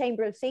 from the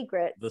Chamber of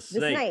Secrets. The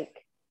snake.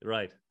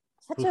 Right.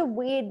 Such a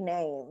weird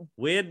name.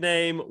 Weird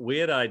name,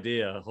 weird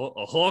idea. A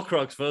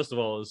Horcrux, first of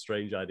all, is a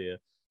strange idea.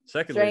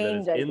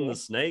 Secondly, that it's in the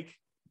snake.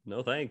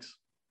 No thanks.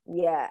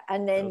 Yeah,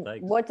 and then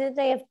what did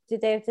they have?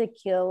 Did they have to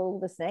kill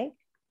the snake?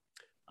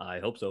 I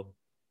hope so.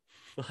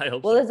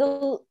 Well, there's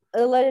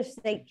a lot of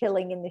snake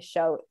killing in the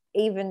show,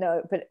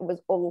 but it was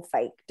all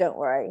fake. Don't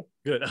worry.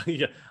 Good.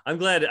 Yeah, I'm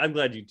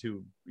glad you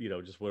two,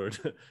 just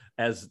weren't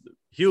as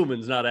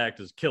humans, not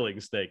actors,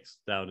 killing snakes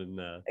down in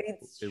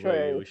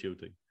where you were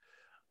shooting.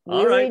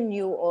 We're in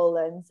New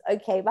Orleans.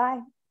 Okay,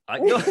 bye.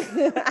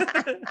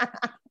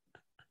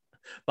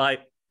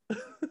 Bye.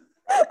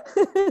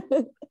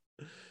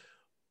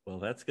 Well,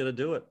 that's going to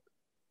do it.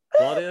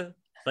 Claudia,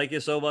 thank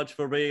you so much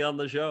for being on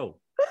the show.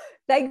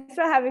 Thanks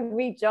for having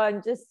me,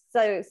 John. Just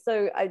I'm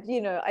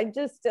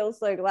just still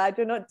so glad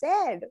you're not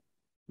dead.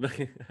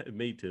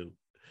 Me too.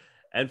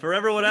 And for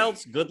everyone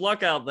else, good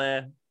luck out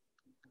there.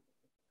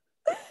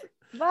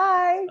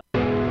 Bye.